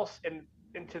somebody else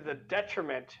into the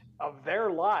detriment of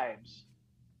their lives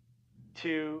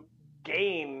to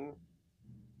gain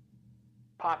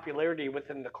popularity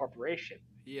within the corporation.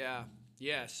 Yeah.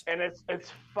 Yes. And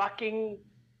it's fucking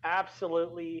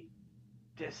absolutely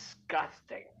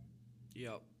disgusting.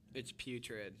 Yep. It's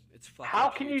putrid. It's fucking How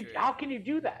can you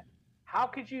do that? How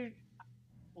could you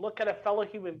look at a fellow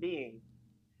human being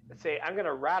and say, I'm going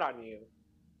to rat on you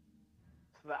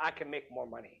so that I can make more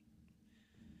money?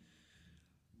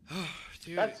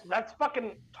 Dude. That's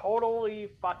fucking totally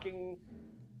fucking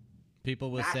people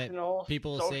will national,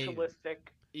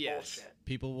 socialistic yes. bullshit.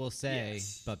 People will say,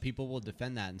 yes. But people will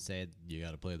defend that and say, you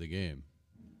got to play the game.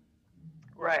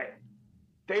 Right.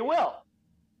 They will.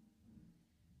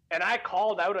 And I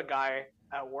called out a guy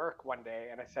at work one day,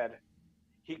 and I said,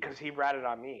 because he ratted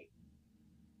on me.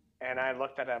 And I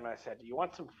looked at him and I said, do you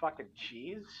want some fucking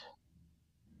cheese?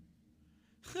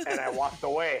 And I walked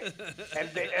away. And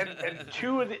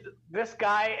this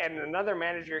guy and another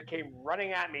manager came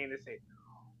running at me and they say,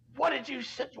 what did you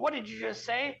just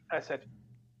say? I said,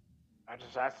 I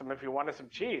just asked him if he wanted some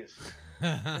cheese.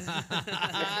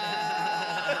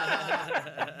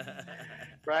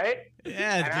 Right?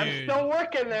 Yeah, and dude. I'm still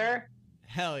working there.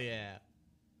 Hell yeah.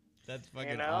 That's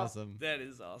fucking awesome. That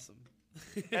is awesome.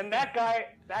 And that guy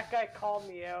called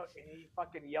me out and he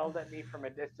fucking yelled at me from a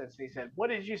distance. And he said, what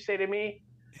did you say to me?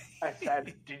 I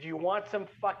said, did you want some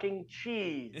fucking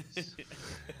cheese?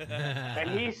 and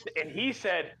he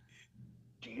said,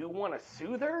 do you want a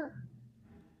soother?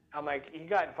 I'm like, you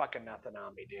got fucking nothing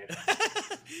on me, dude.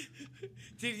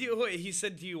 He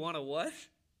said, do you want a what?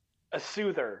 A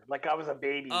soother. Like I was a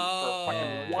baby for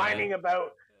fucking whining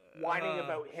about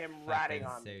him ratting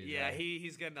on me. Yeah,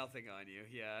 he's got nothing on you.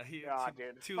 Yeah,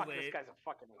 dude, too fuck late. This guy's a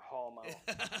fucking homo.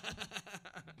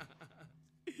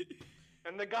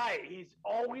 And the guy, he's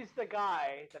always the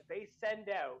guy that they send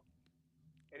out,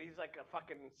 and he's like a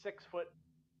fucking 6'2"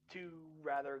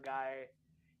 rather guy.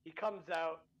 He comes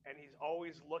out and he's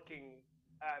always looking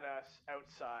at us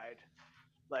outside,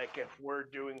 like if we're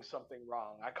doing something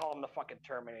wrong. I call him the fucking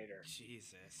Terminator.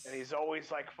 Jesus. And he's always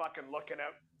like fucking looking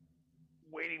out,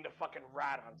 waiting to fucking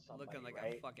rat on somebody. Looking like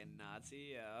right? a fucking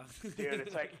Nazi, yeah. Dude,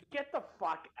 it's like, get the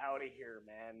fuck out of here,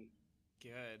 man.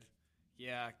 Good.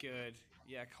 Yeah, good.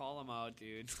 Yeah, call him out,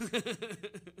 dude.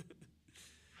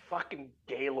 Fucking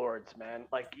gaylords, man.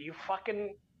 Like, you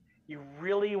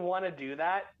really want to do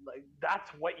that? Like, that's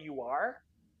what you are?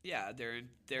 Yeah, they're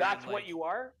that's like, what you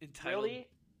are? Really?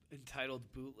 Entitled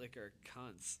bootlicker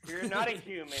cunts. You're not a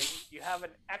human. You have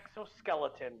an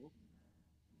exoskeleton.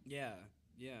 Yeah.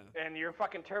 And you're a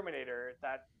fucking Terminator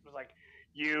that was like,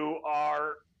 you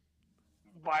are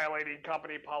violating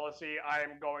company policy. I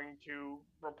am going to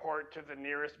report to the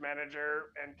nearest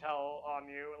manager and tell on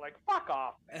you. Like, fuck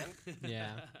off, man.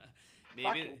 Yeah.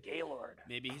 Fucking Gaylord.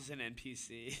 Maybe he's an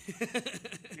NPC.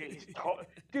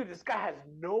 Dude, this guy has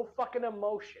no fucking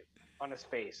emotion on his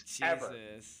face. Jesus. Ever.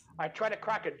 I try to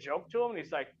crack a joke to him, and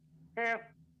he's like, eh.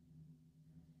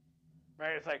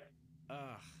 Right? It's like,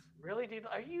 really, dude?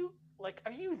 Are you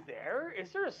there?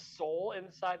 Is there a soul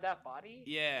inside that body?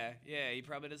 Yeah. He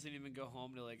probably doesn't even go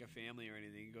home to like a family or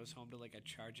anything. He goes home to like a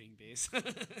charging base.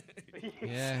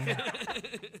 Yeah.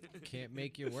 Can't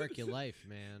make you work your life,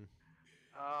 man.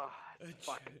 It's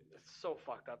so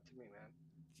fucked up to me, man.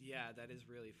 Yeah, that is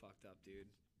really fucked up, dude.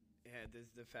 Yeah, there's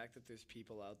the fact that there's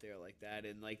people out there like that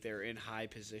and like they're in high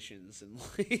positions and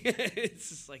like it's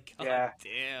just like, God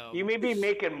damn. You may be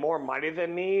making more money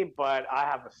than me, but I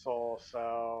have a soul,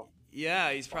 so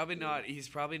yeah, he's probably not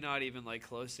even like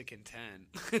close to content.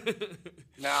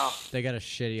 No. They got a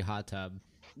shitty hot tub.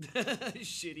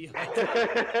 Shitty hot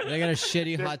tub. They got a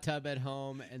shitty hot tub at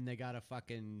home, and they got a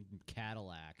fucking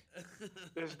Cadillac.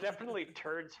 There's definitely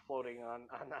turds floating on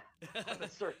the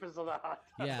surface of the hot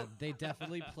tub. Yeah, they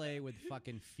definitely play with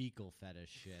fucking fecal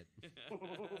fetish shit.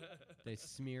 They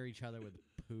smear each other with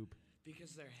poop.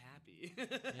 Because they're happy.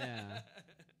 Yeah.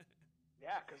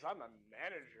 Yeah, because I'm a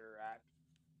manager at...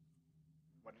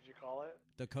 What did you call it?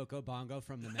 The Coco Bongo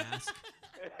from The Mask.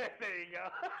 There you go.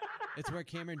 It's where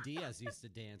Cameron Diaz used to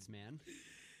dance, man.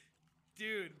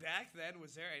 Dude, back then,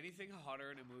 was there anything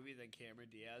hotter in a movie than Cameron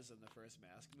Diaz in the first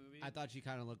Mask movie? I thought she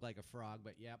kind of looked like a frog,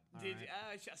 but yep.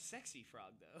 A sexy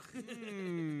frog, though.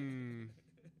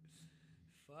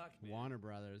 Fuck, man. Warner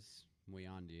Brothers, we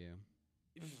on to you.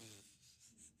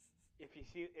 If you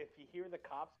hear the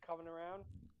cops coming around,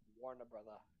 Warner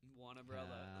Brother.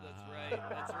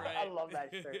 That's right. I love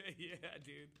that shirt. Yeah,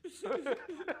 dude.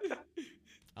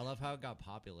 I love how it got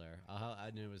popular. I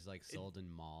knew it was like sold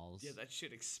in malls. Yeah, that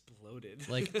shit exploded.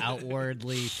 Like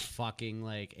outwardly fucking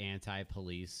like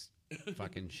anti-police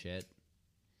fucking shit.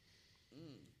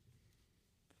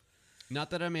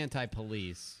 Not that I'm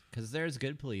anti-police, because there's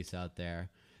good police out there.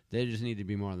 They just need to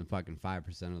be more than fucking 5%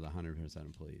 of the 100%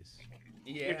 of police.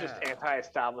 Yeah. You're just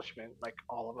anti-establishment, like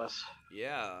all of us.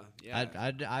 Yeah.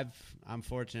 I'm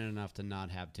fortunate enough to not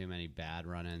have too many bad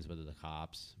run-ins with the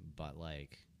cops, but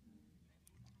like,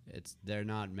 they're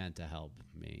not meant to help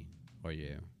me or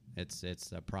you. It's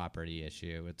a property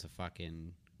issue. It's a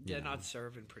fucking. They're not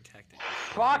serving protecting.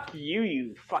 Fuck you,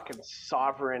 you fucking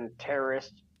sovereign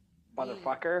terrorist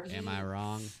motherfucker. Am I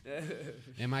wrong?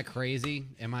 Am I crazy?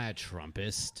 Am I a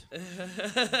Trumpist?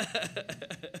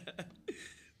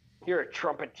 You're a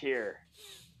trumpeteer.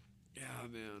 Yeah,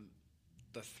 man.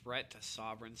 The threat to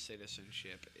sovereign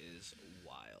citizenship is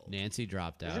wild. Nancy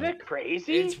dropped out. Isn't it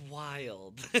crazy? It's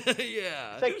wild.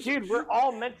 Yeah. It's like, dude, we're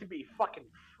all meant to be fucking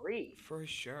free. For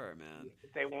sure, man.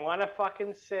 They want to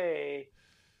fucking say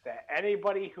that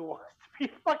anybody who wants to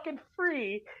be fucking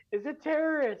free is a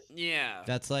terrorist. Yeah.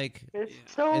 That's like... It's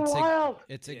so wild.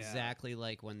 It's exactly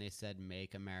like when they said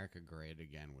 "Make America Great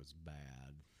Again" was bad.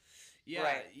 Yeah,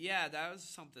 right. Yeah, that was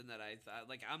something that I thought.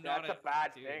 Like, That's a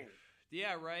bad thing.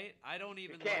 Yeah, right? I don't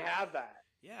even... You can't have that.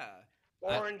 Yeah.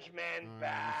 Orange man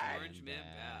bad. Orange man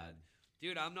bad.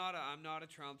 Dude, I'm not a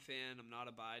Trump fan. I'm not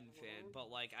a Biden fan.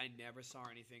 But, like, I never saw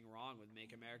anything wrong with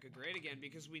Make America Great Again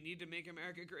because we need to make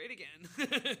America great again.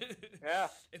 Yeah.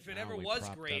 If it ever was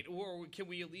great, or can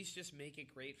we at least just make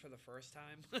it great for the first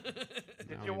time?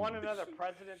 Did you want another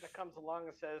president that comes along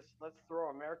and says, let's throw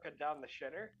America down the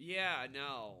shitter? Yeah,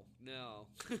 no.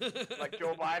 Like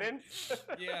Joe Biden?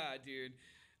 Yeah, dude.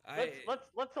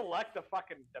 Let's elect a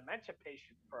fucking dementia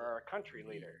patient for our country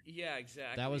leader. Yeah,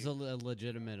 exactly. That was a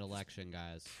legitimate election,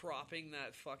 guys. Propping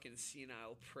that fucking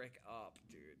senile prick up,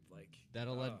 dude. Like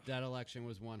that election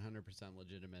was 100%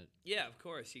 legitimate. Yeah, of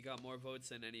course. He got more votes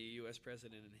than any U.S.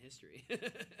 president in history.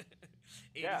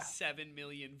 87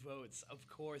 million votes. Of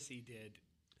course he did.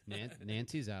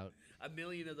 Nancy's out. 1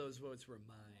 million of those votes were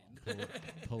mine.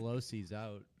 Pelosi's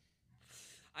out.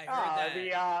 I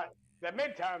heard that. The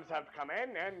midterms have come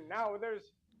in, and now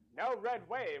there's no red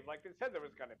wave like they said there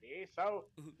was going to be. So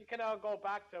you can all go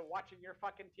back to watching your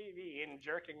fucking TV and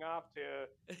jerking off to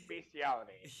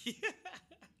bestiality.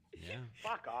 Yeah.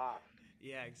 Fuck off.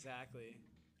 Yeah, exactly.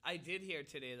 I did hear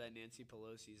today that Nancy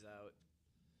Pelosi's out.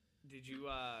 Did you?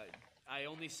 I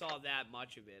only saw that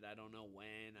much of it. I don't know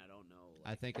when. I don't know.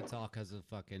 I think it's all because of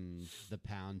fucking the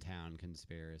Pound Town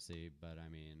conspiracy, but I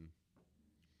mean...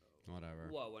 Whatever.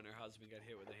 What, when her husband got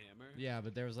hit with a hammer? Yeah,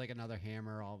 but there was like another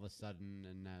hammer all of a sudden,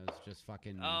 and that was just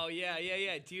fucking... Oh, yeah.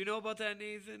 Do you know about that,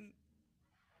 Nathan?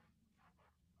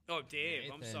 Oh, Dave,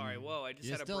 Nathan. I'm sorry. Whoa, I just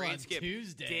You're had a still brain on skip.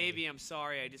 Tuesday. Davey, I'm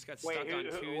sorry. I just got stuck on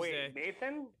Tuesday. Wait,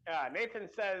 Nathan? Nathan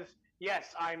says,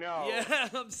 yes, I know. Yeah,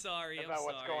 I'm sorry. About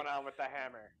what's going on with the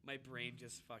hammer. My brain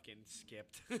just fucking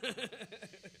skipped.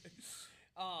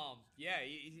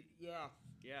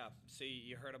 Yeah. So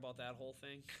you heard about that whole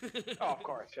thing? Oh, of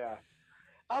course, yeah.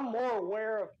 I'm more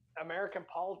aware of American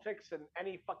politics than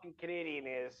any fucking Canadian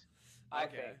is, I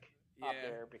think, up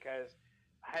there, because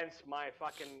hence my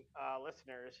fucking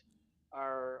listeners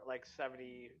are like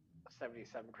 77%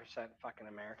 fucking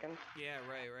American. Yeah,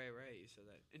 right. You said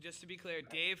that. And just to be clear,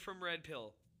 Dave from Red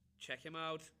Pill, check him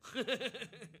out.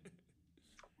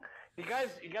 You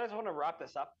guys want to wrap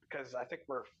this up because I think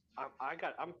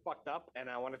I'm fucked up and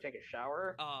I want to take a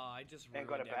shower. Oh, I just ruined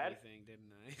go to bed? everything,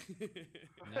 didn't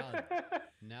I?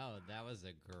 No, that was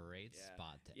a great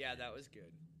spot to Yeah, end. that was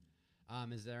good.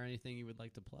 Is there anything you would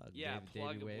like to plug? Yeah,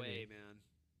 plug Davey away, Wavey. man.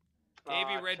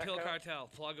 Davey, Red check Pill out- Cartel,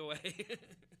 plug away.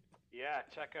 Yeah,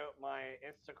 check out my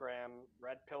Instagram,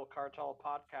 Red Pill Cartel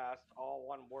Podcast, all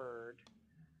one word.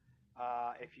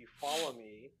 If you follow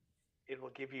me, it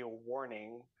will give you a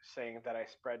warning saying that I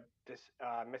spread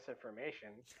misinformation.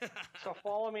 So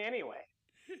follow me anyway.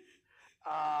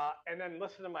 And then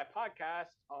listen to my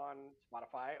podcast on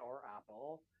Spotify or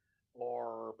Apple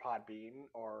or Podbean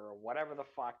or whatever the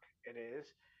fuck it is.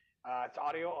 It's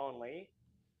audio only,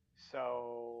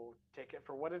 so take it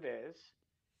for what it is.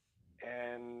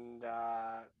 And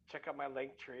check out my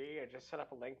link tree. I just set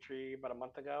up a link tree about a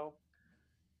month ago,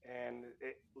 and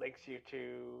it links you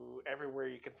to everywhere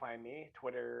you can find me: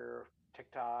 Twitter,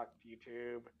 TikTok,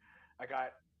 YouTube. I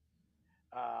got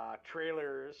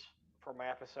trailers for my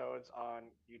episodes on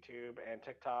YouTube and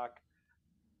TikTok,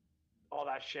 all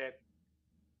that shit.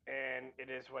 And it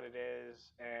is what it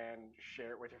is, and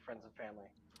share it with your friends and family.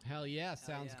 Hell yeah,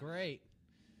 sounds great.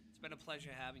 It's been a pleasure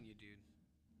having you, dude.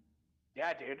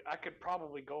 Yeah, dude, I could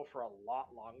probably go for a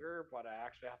lot longer, but I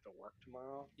actually have to work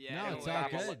tomorrow. Yeah, no, it's all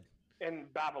good. In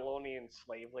Babylonian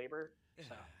slave labor.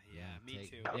 So. Yeah, me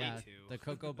too. Yeah, me too. The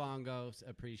Coco Bongo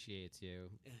appreciates you.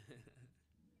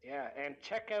 Yeah, and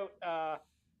check out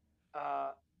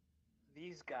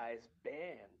these guys'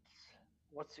 bands.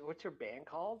 What's your band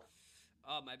called?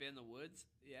 Oh, my band, The Woods?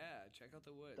 Yeah, check out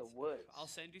The Woods. The Woods. I'll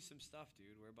send you some stuff,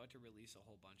 dude. We're about to release a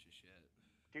whole bunch of shit.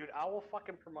 Dude, I will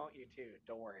fucking promote you too.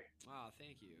 Don't worry. Oh,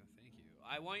 thank you. Thank you.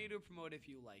 I want you to promote if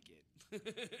you like it.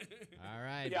 All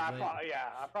right. Yeah,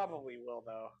 I probably will,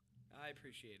 though. I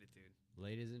appreciate it, dude.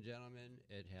 Ladies and gentlemen,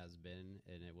 it has been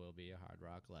and it will be a Hard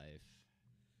Rock Life.